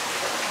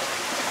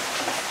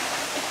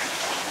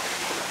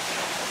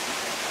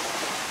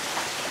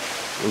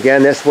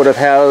 Again, this would have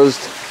housed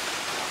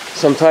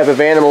some type of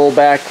animal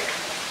back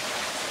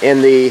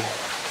in the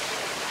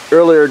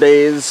earlier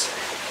days.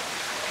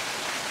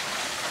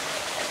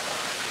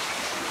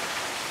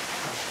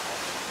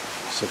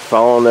 So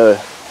following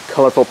the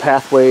colorful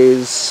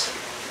pathways.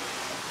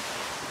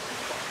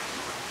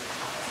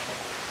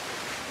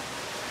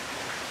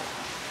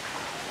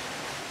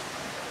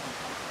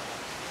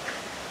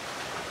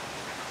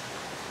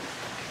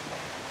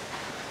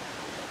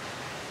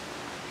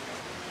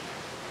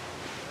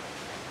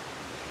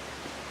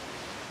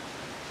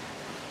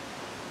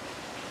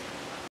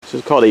 This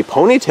is called a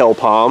ponytail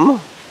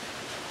palm.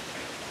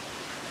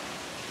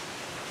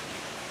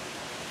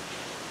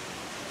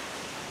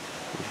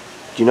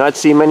 Do not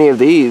see many of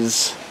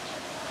these.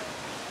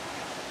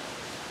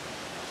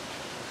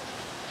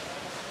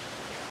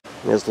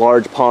 This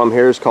large palm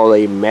here is called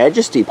a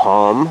majesty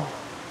palm.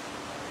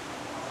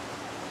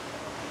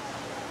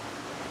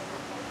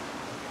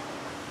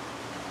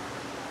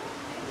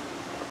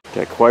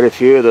 Got quite a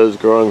few of those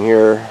growing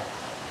here.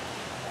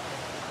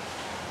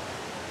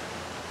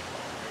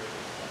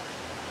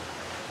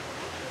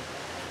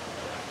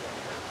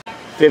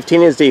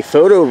 $15 is the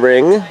photo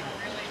ring.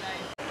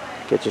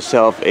 Get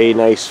yourself a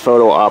nice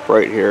photo op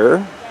right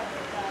here.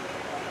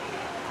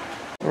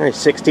 Alright,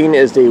 $16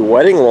 is the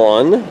wedding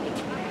lawn.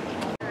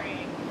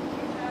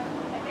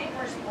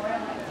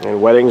 And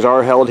weddings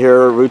are held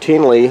here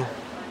routinely.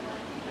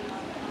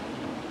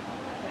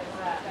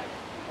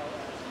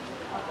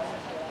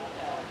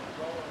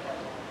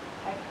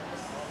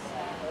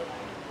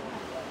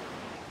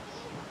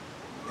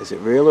 Is it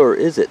real or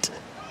is it?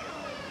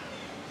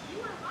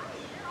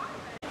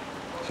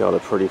 See all the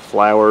pretty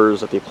flowers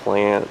that they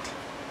plant.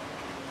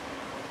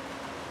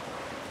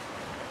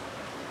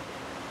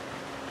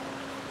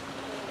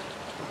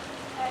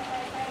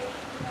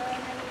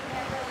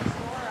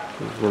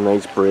 A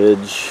nice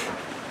bridge.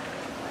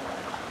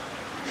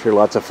 Sure,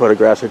 lots of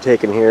photographs are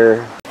taken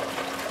here.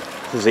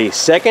 This is a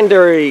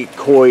secondary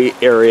koi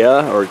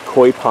area, or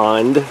koi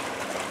pond.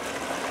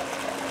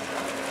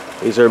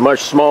 These are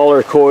much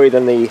smaller koi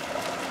than the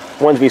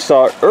ones we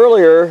saw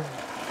earlier.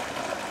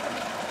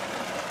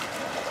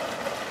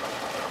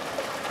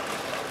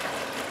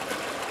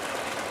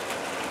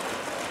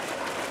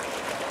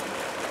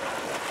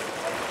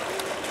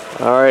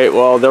 Alright,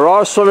 well, they're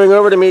all swimming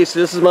over to me, so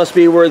this must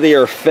be where they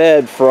are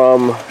fed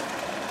from.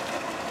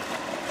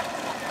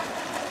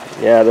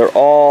 Yeah, they're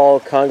all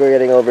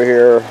congregating over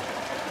here.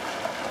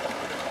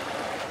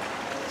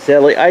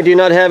 Sadly, I do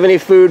not have any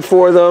food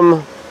for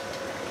them.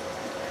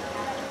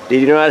 They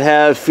do not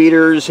have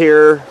feeders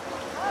here.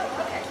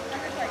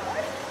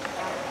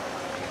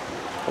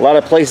 A lot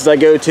of places I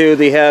go to,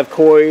 they have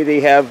koi,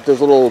 they have those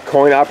little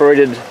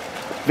coin-operated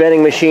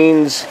vending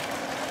machines.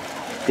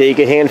 They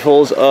get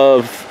handfuls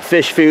of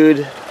fish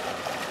food,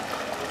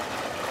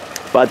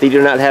 but they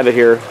do not have it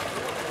here.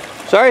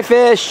 Sorry,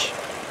 fish!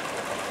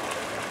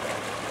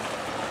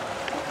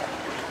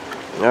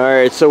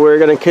 Alright, so we're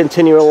going to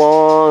continue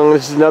along.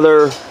 This is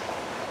another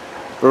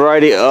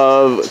variety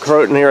of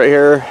croton right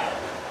here.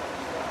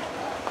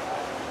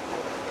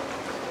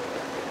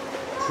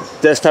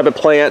 This type of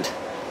plant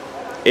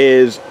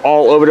is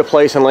all over the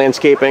place in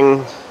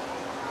landscaping.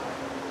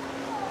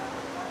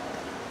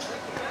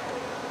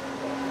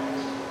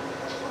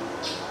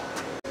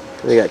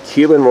 We got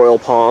Cuban royal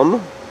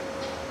palm.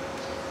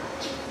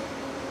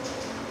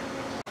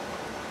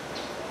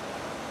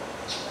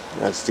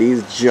 That's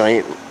these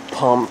giant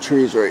palm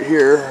trees right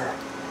here.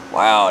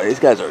 Wow, these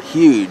guys are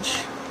huge.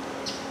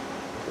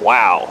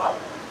 Wow.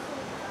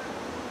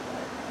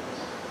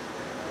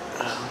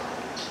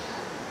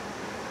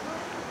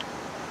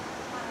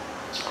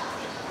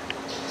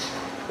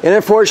 And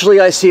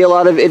unfortunately, I see a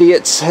lot of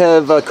idiots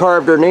have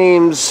carved their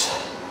names.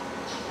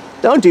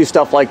 Don't do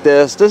stuff like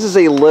this. This is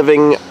a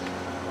living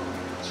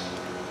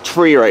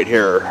tree right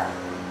here.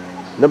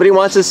 Nobody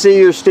wants to see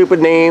your stupid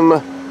name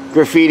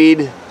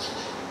graffitied,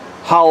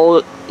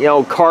 hollowed, you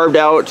know, carved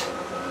out.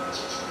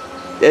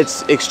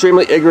 It's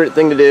extremely ignorant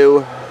thing to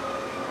do.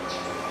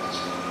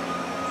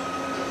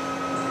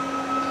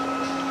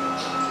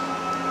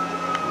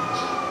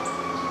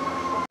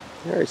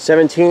 All right,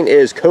 17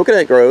 is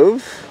Coconut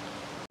Grove.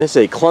 This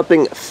is a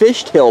clumping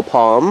fishtail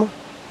palm.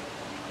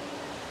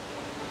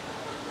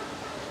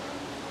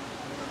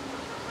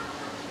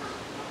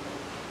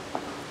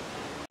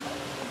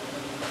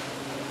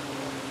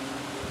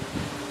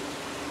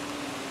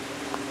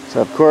 So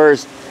of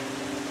course,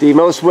 the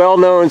most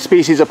well-known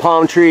species of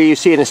palm tree you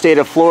see in the state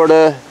of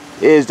Florida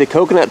is the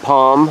coconut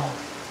palm.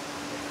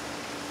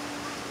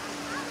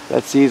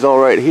 That's these all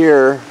right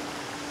here.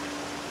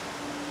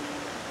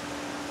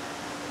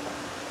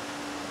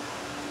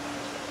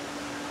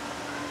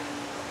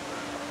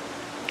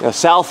 Now,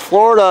 South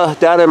Florida,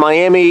 down in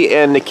Miami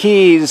and the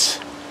Keys,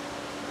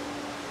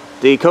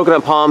 the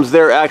coconut palms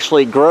there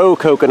actually grow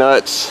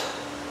coconuts.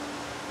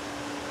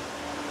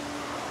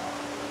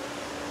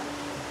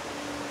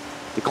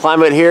 The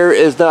climate here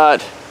is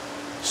not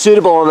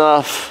suitable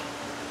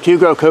enough to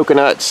grow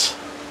coconuts.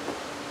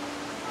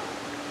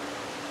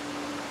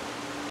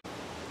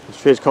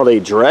 This tree is called a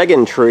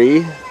dragon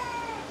tree.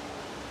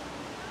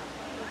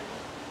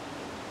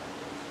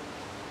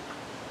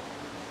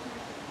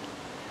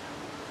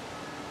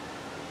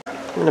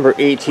 Number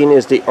 18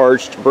 is the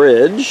arched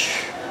bridge.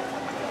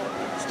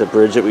 It's the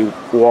bridge that we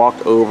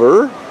walked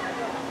over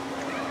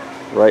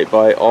right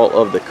by all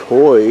of the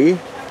koi.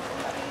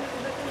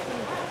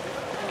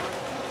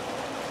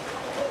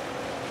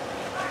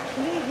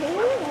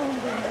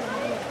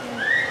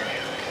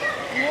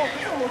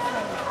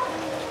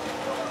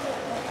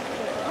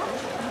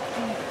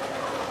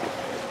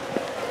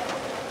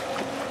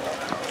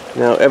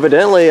 Now,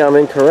 evidently, I'm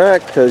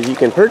incorrect because you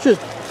can purchase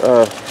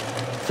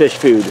fish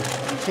food.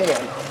 You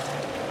can.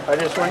 I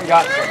just went and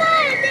got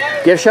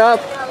some. Gift shop?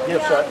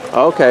 Gift shop.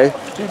 Okay.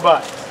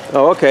 $2.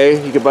 Oh,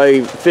 okay. You can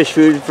buy fish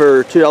food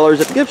for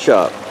 $2 at the gift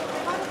shop.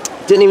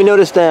 Didn't even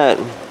notice that.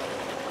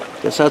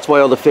 Guess that's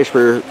why all the fish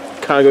were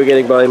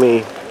congregating by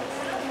me.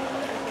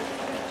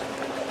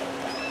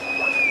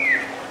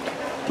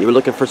 You were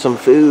looking for some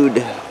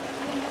food.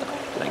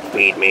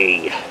 Feed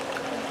me.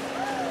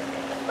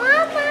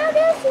 Mama,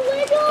 there's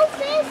little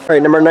fish. All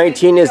right, number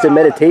 19 is the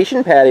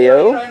meditation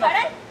patio.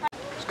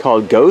 It's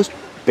called Ghost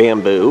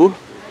Bamboo.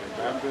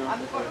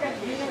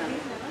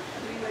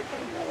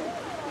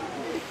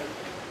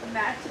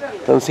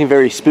 Doesn't seem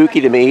very spooky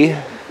to me.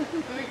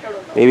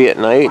 Maybe at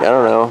night, I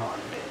don't know.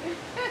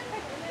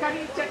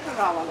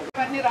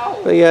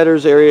 But yeah,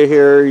 there's an area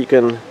here you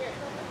can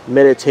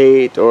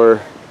meditate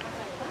or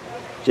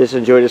just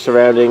enjoy the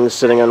surroundings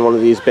sitting on one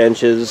of these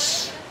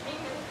benches.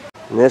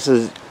 And this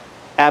is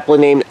aptly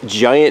named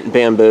Giant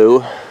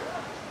Bamboo.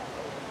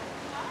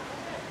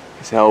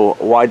 That's how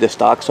wide the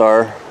stalks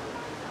are.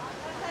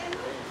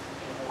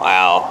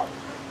 Wow.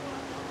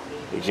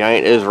 The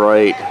giant is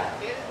right.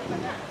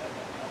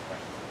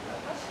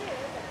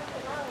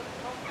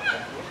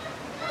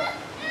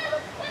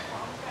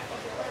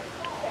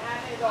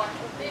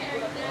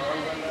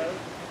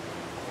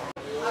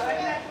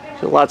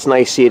 So lots of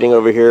nice seating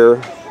over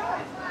here.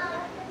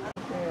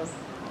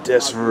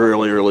 This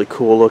really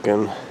cool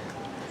looking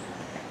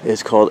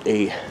is called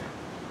a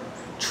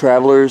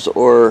traveler's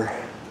or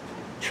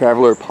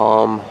traveler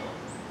palm.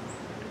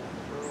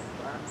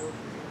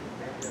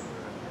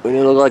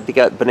 They look like they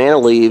got banana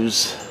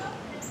leaves.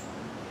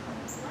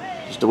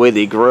 Just the way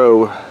they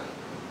grow.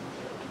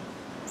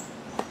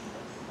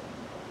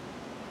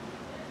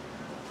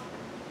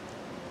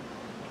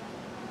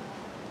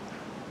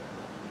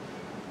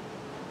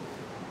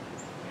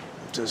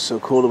 Just so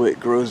cool the way it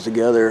grows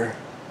together.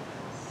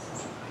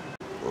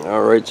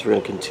 Alright, so we're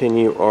going to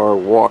continue our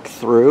walk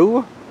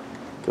through.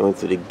 Going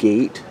through the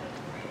gate.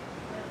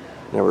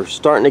 Now we're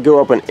starting to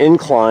go up an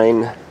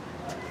incline.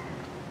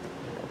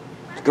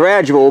 It's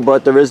gradual,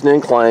 but there is an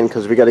incline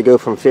because we got to go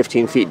from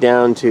 15 feet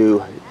down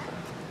to,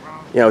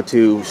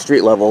 to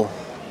street level.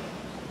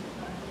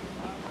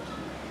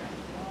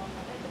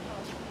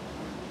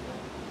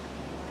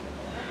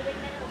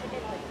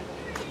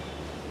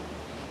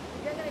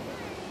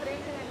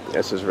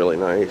 This is really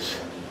nice.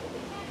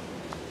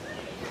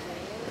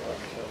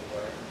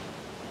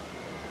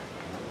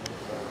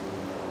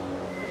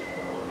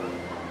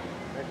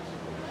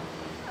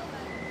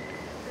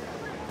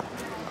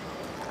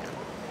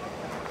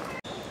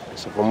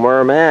 So from where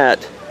I'm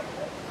at,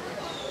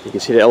 you can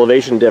see the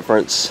elevation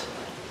difference.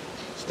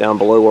 It's down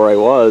below where I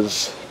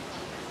was.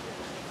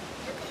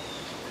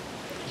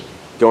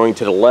 Going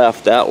to the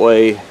left, that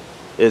way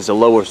is the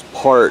lowest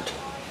part.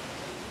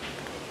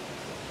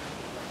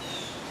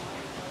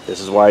 This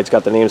is why it's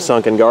got the name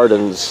Sunken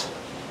Gardens.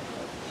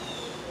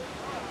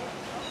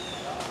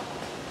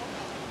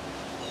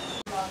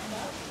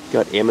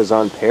 Got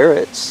Amazon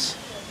parrots.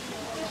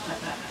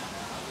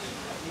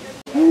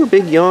 Ooh,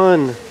 big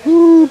yawn.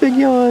 Ooh, big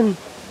yawn.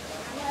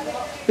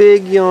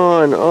 Big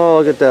yawn. Oh,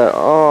 look at that.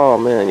 Oh,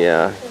 man,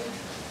 yeah.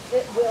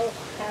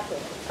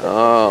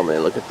 Oh,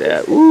 man, look at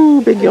that.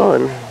 Ooh, big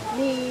yawn.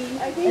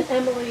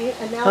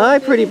 Hi,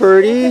 pretty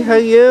birdie. How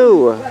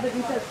you?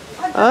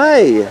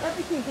 Hi.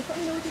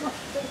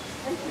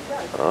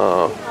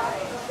 Oh,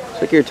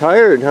 looks like you're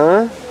tired,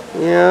 huh?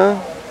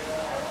 Yeah.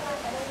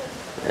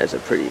 That's a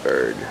pretty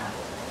bird.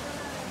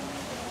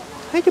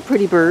 Hi, the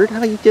pretty bird.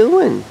 How you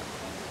doing?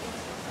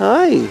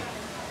 Hi.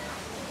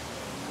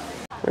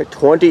 All right,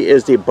 20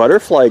 is the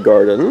butterfly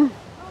garden.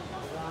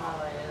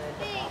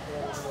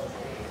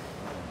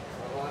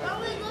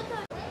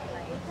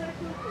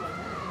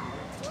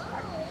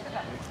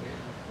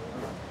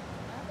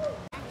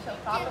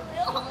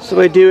 So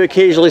I do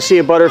occasionally see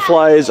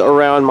butterflies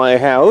around my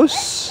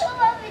house.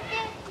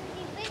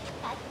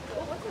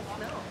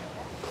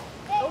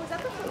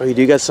 Oh, you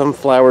do got some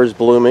flowers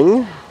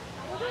blooming.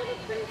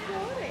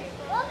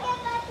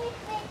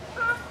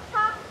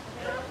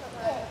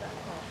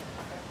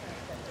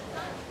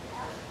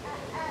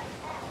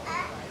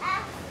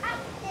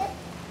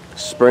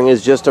 Spring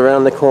is just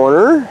around the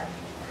corner.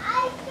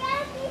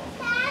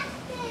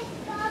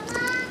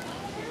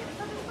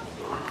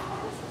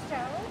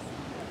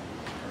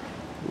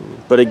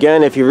 But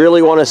again, if you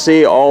really want to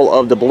see all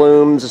of the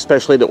blooms,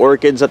 especially the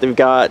orchids that they've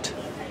got,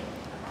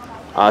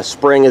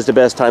 spring is the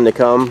best time to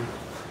come.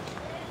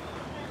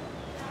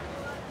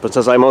 But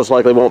since I most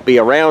likely won't be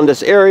around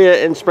this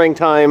area in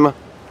springtime,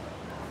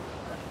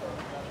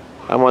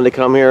 I wanted to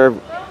come here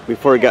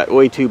before it got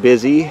way too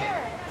busy.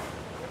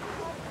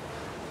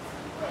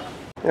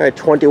 Alright,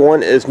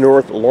 21 is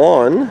North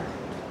Lawn.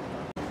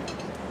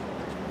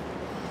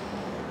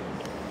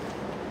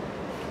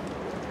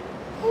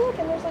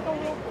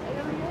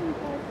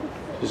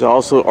 It's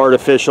also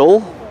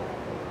artificial,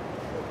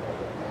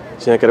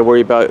 so you're not got to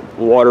worry about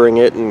watering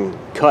it and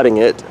cutting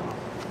it.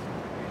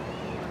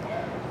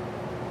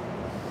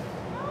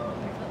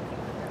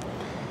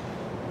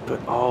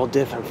 But all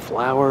different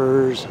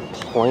flowers and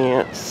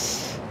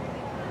plants.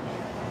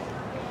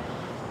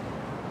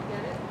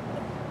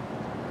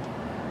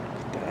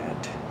 Look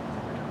at that.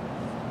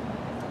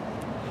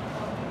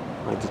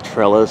 Like the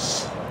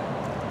trellis.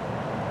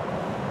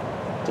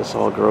 Just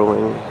all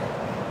growing.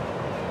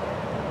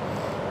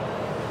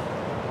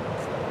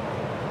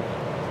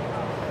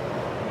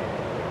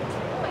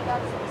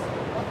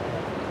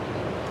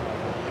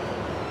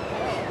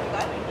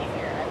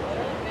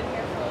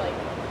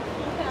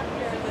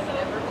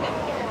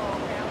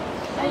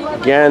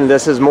 Again,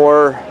 this is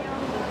more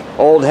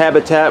old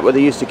habitat where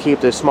they used to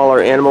keep the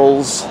smaller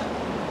animals.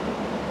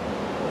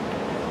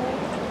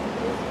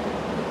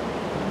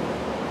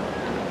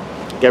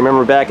 I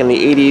remember back in the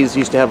 80s,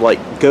 used to have like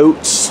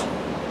goats.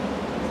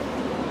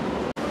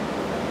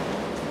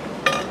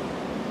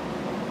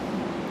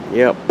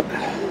 Yep.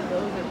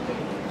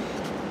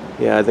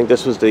 Yeah, I think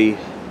this was the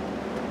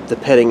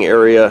petting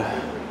area.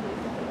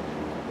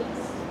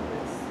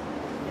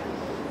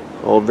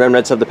 Old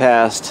remnants of the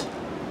past.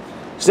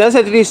 So that's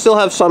that they still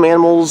have some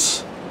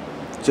animals,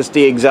 just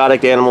the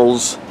exotic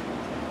animals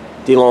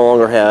they no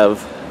longer have.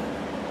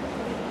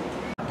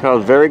 Kind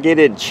of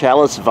variegated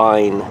chalice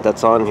vine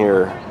that's on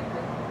here.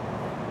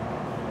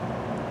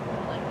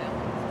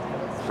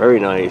 Very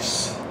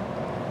nice.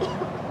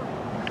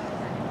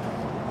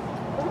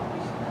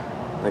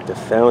 Like the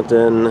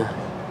fountain. I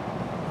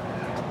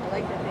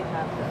like that they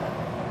have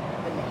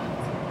the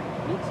names.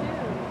 Me too.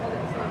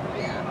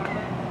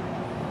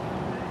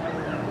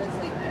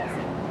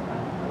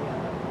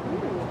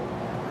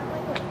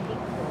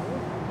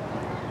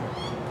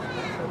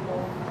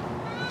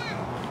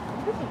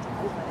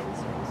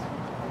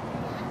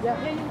 Yeah.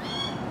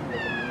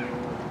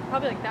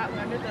 Probably like that one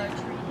under the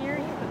tree here.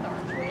 You put the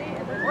archway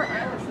and then or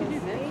islands you do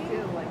this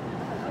too. Like,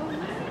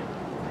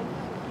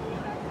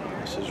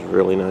 This is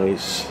really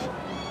nice.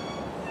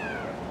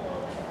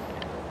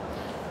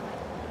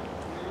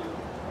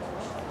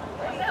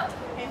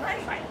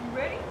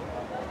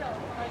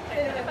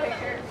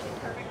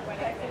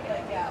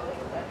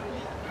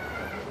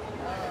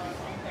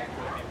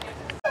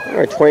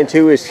 Alright,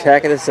 22 is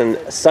cactus and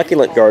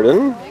succulent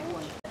garden.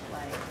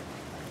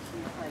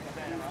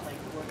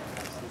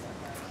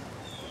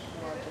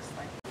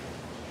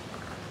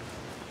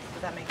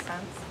 Does that make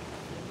sense?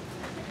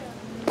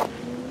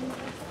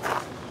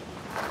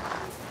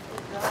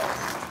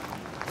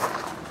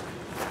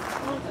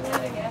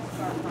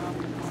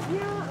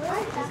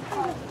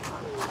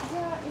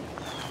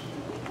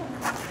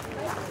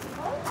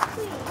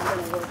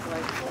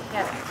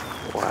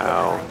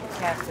 Wow.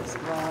 Cactus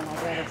growing. I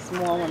got a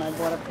small one I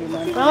bought a few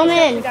months ago.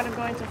 Roman. we gotta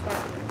go into for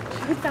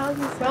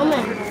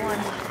 2,701.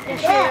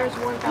 Yeah, There's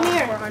come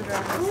 1,400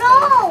 on this.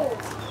 No!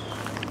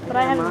 But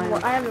I haven't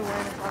worn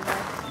this all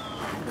day.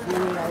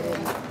 I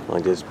didn't.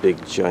 Like this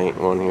big giant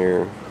one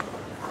here.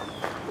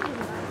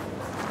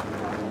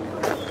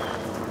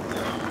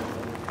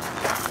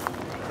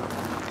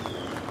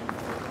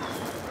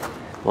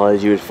 Well,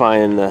 as you would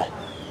find in the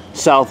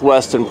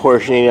southwestern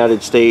portion of the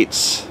United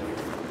States,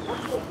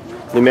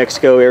 New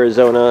Mexico,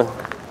 Arizona.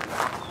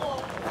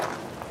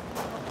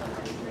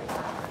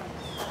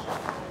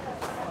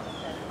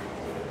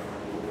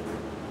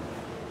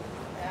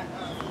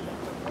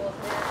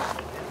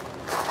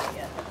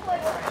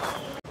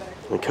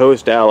 The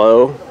coast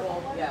aloe.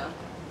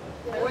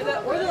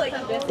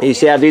 I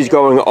used to have these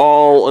growing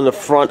all in the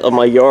front of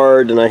my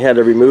yard, and I had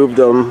to remove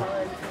them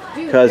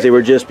because they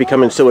were just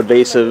becoming so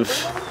invasive,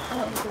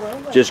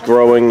 just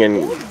growing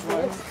and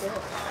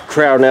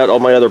crowding out all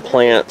my other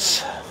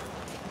plants.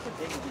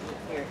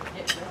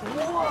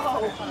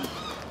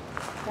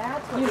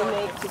 You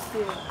make the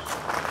too.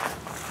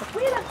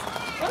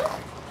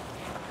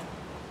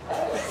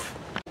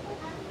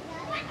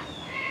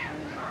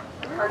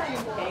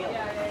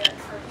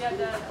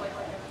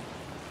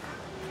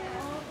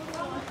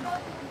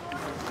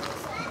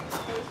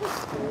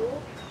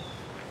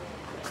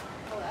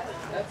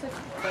 That's a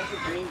bunch of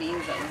green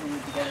beans that we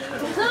need together.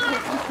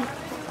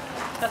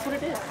 That's what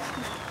it is.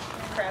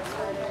 Crab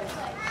spiders.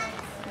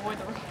 Avoid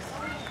the rocks.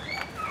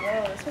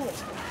 Whoa, this one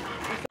looks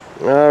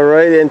cool.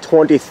 Alright, and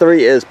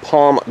 23 is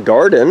palm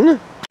garden.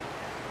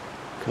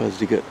 Because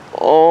you get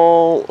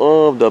all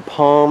of the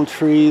palm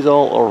trees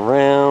all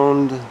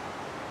around.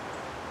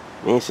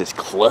 Man, it's just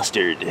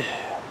clustered.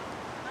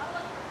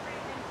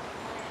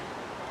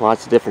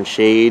 Lots of different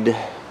shade.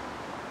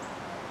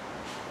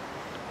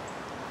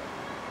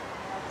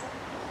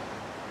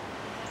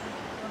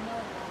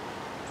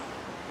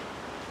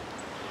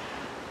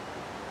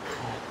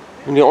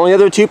 And the only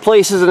other two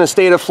places in the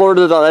state of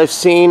Florida that I've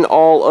seen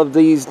all of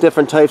these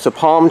different types of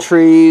palm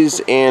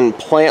trees and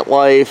plant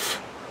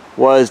life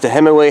was the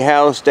Hemingway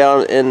House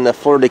down in the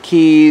Florida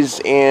Keys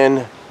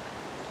and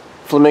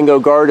Flamingo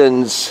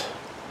Gardens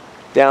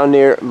down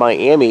near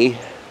Miami.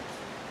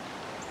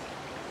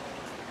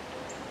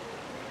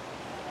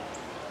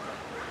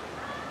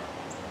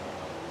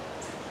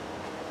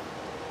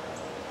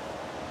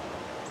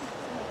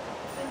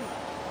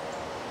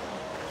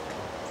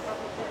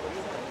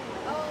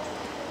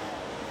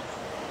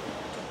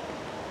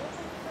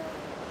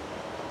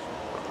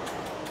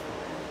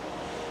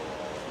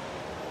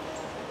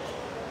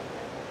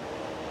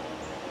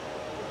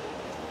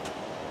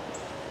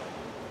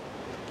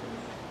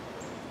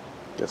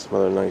 Got some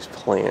other nice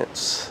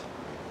plants.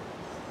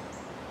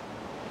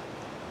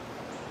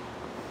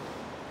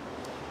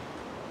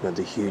 Got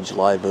the huge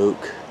live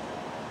oak.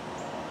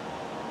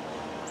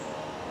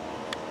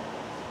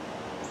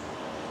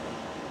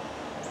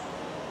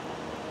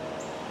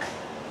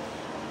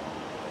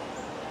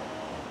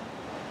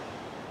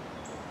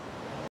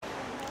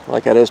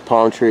 Like how this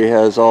palm tree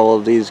has all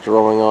of these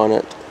growing on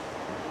it.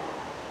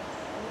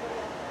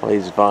 All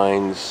these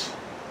vines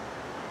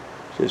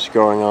just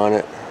growing on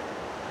it.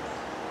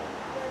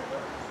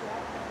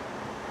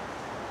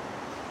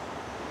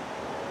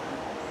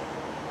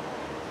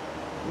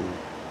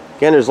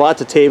 Again, there's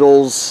lots of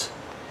tables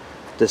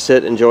to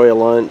sit, enjoy a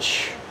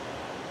lunch.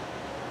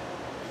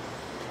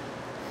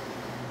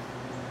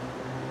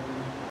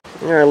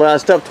 Alright,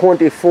 last up,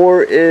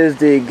 24 is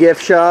the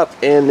gift shop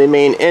in the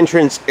main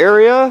entrance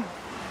area.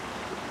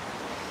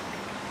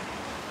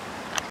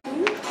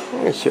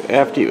 Alright, so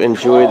after you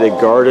enjoy the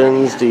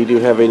gardens, you do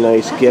have a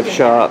nice gift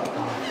shop.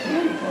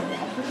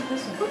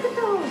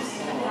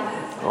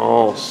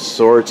 All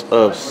sorts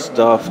of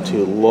stuff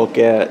to look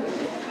at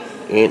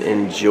and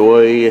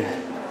enjoy.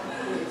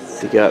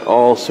 You got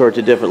all sorts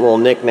of different little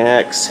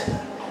knickknacks.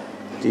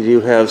 You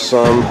do have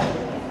some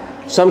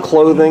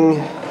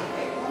clothing.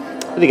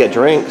 You got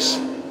drinks.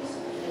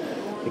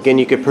 Again,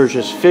 you could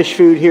purchase fish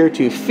food here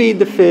to feed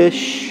the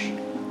fish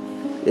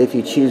if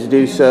you choose to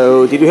do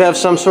so. They do have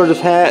some sort of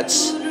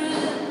hats,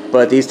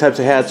 but these types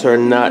of hats are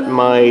not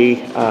my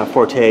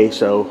forte,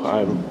 so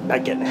I'm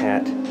not getting a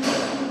hat.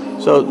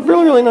 So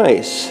really, really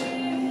nice.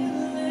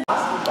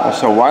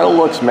 So while it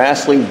looks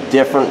massively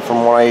different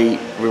from what I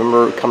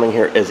remember coming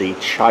here as a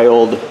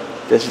child,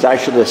 this is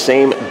actually the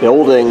same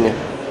building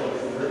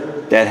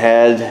that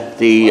had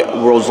the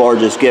world's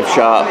largest gift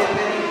shop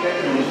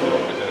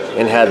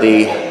and had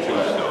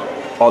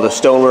all the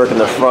stonework in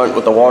the front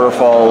with the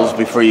waterfalls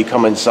before you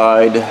come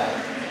inside.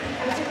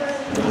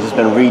 This has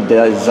been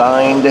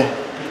redesigned.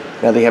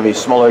 Now they have a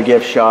smaller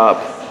gift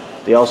shop.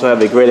 They also have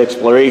a Great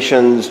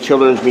Explorations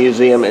Children's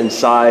Museum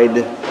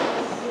inside.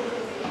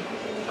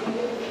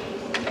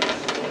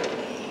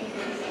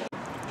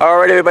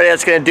 Alright everybody,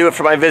 that's going to do it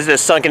for my visit to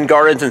Sunken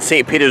Gardens in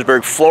St.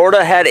 Petersburg,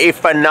 Florida. Had a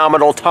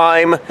phenomenal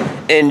time.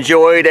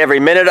 Enjoyed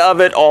every minute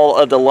of it. All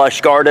of the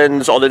lush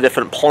gardens, all the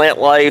different plant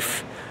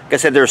life. Like I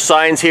said, there's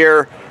signs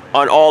here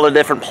on all the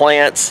different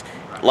plants.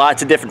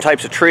 Lots of different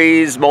types of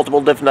trees, multiple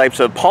different types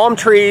of palm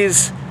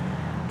trees.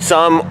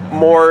 Some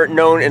more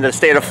known in the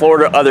state of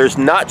Florida, others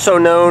not so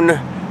known.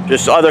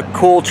 Just other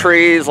cool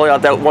trees,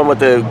 like that one with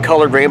the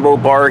colored rainbow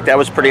bark. That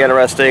was pretty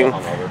interesting.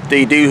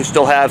 They do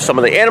still have some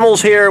of the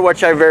animals here,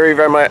 which I very,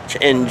 very much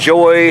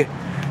enjoy.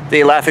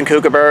 The laughing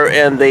kookaburra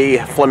and the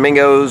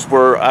flamingos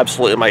were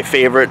absolutely my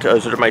favorite.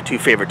 Those are my two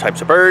favorite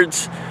types of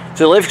birds.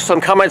 So leave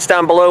some comments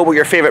down below what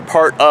your favorite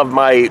part of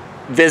my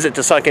visit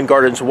to Sunken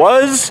Gardens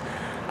was.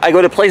 I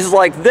go to places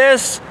like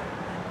this,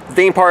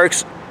 theme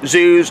parks,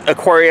 zoos,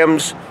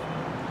 aquariums,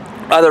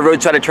 other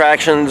roadside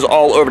attractions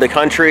all over the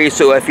country.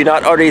 So if you're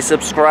not already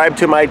subscribed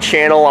to my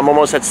channel, I'm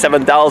almost at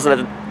 7,000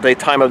 at the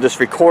time of this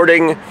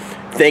recording.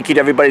 Thank you to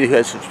everybody who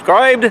has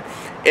subscribed.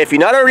 If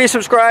you're not already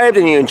subscribed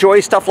and you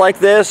enjoy stuff like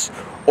this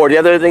or the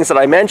other things that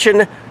I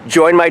mentioned,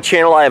 join my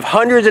channel. I have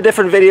hundreds of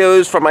different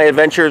videos from my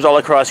adventures all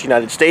across the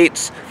United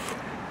States.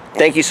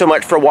 Thank you so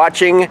much for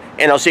watching,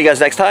 and I'll see you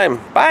guys next time.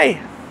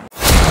 Bye.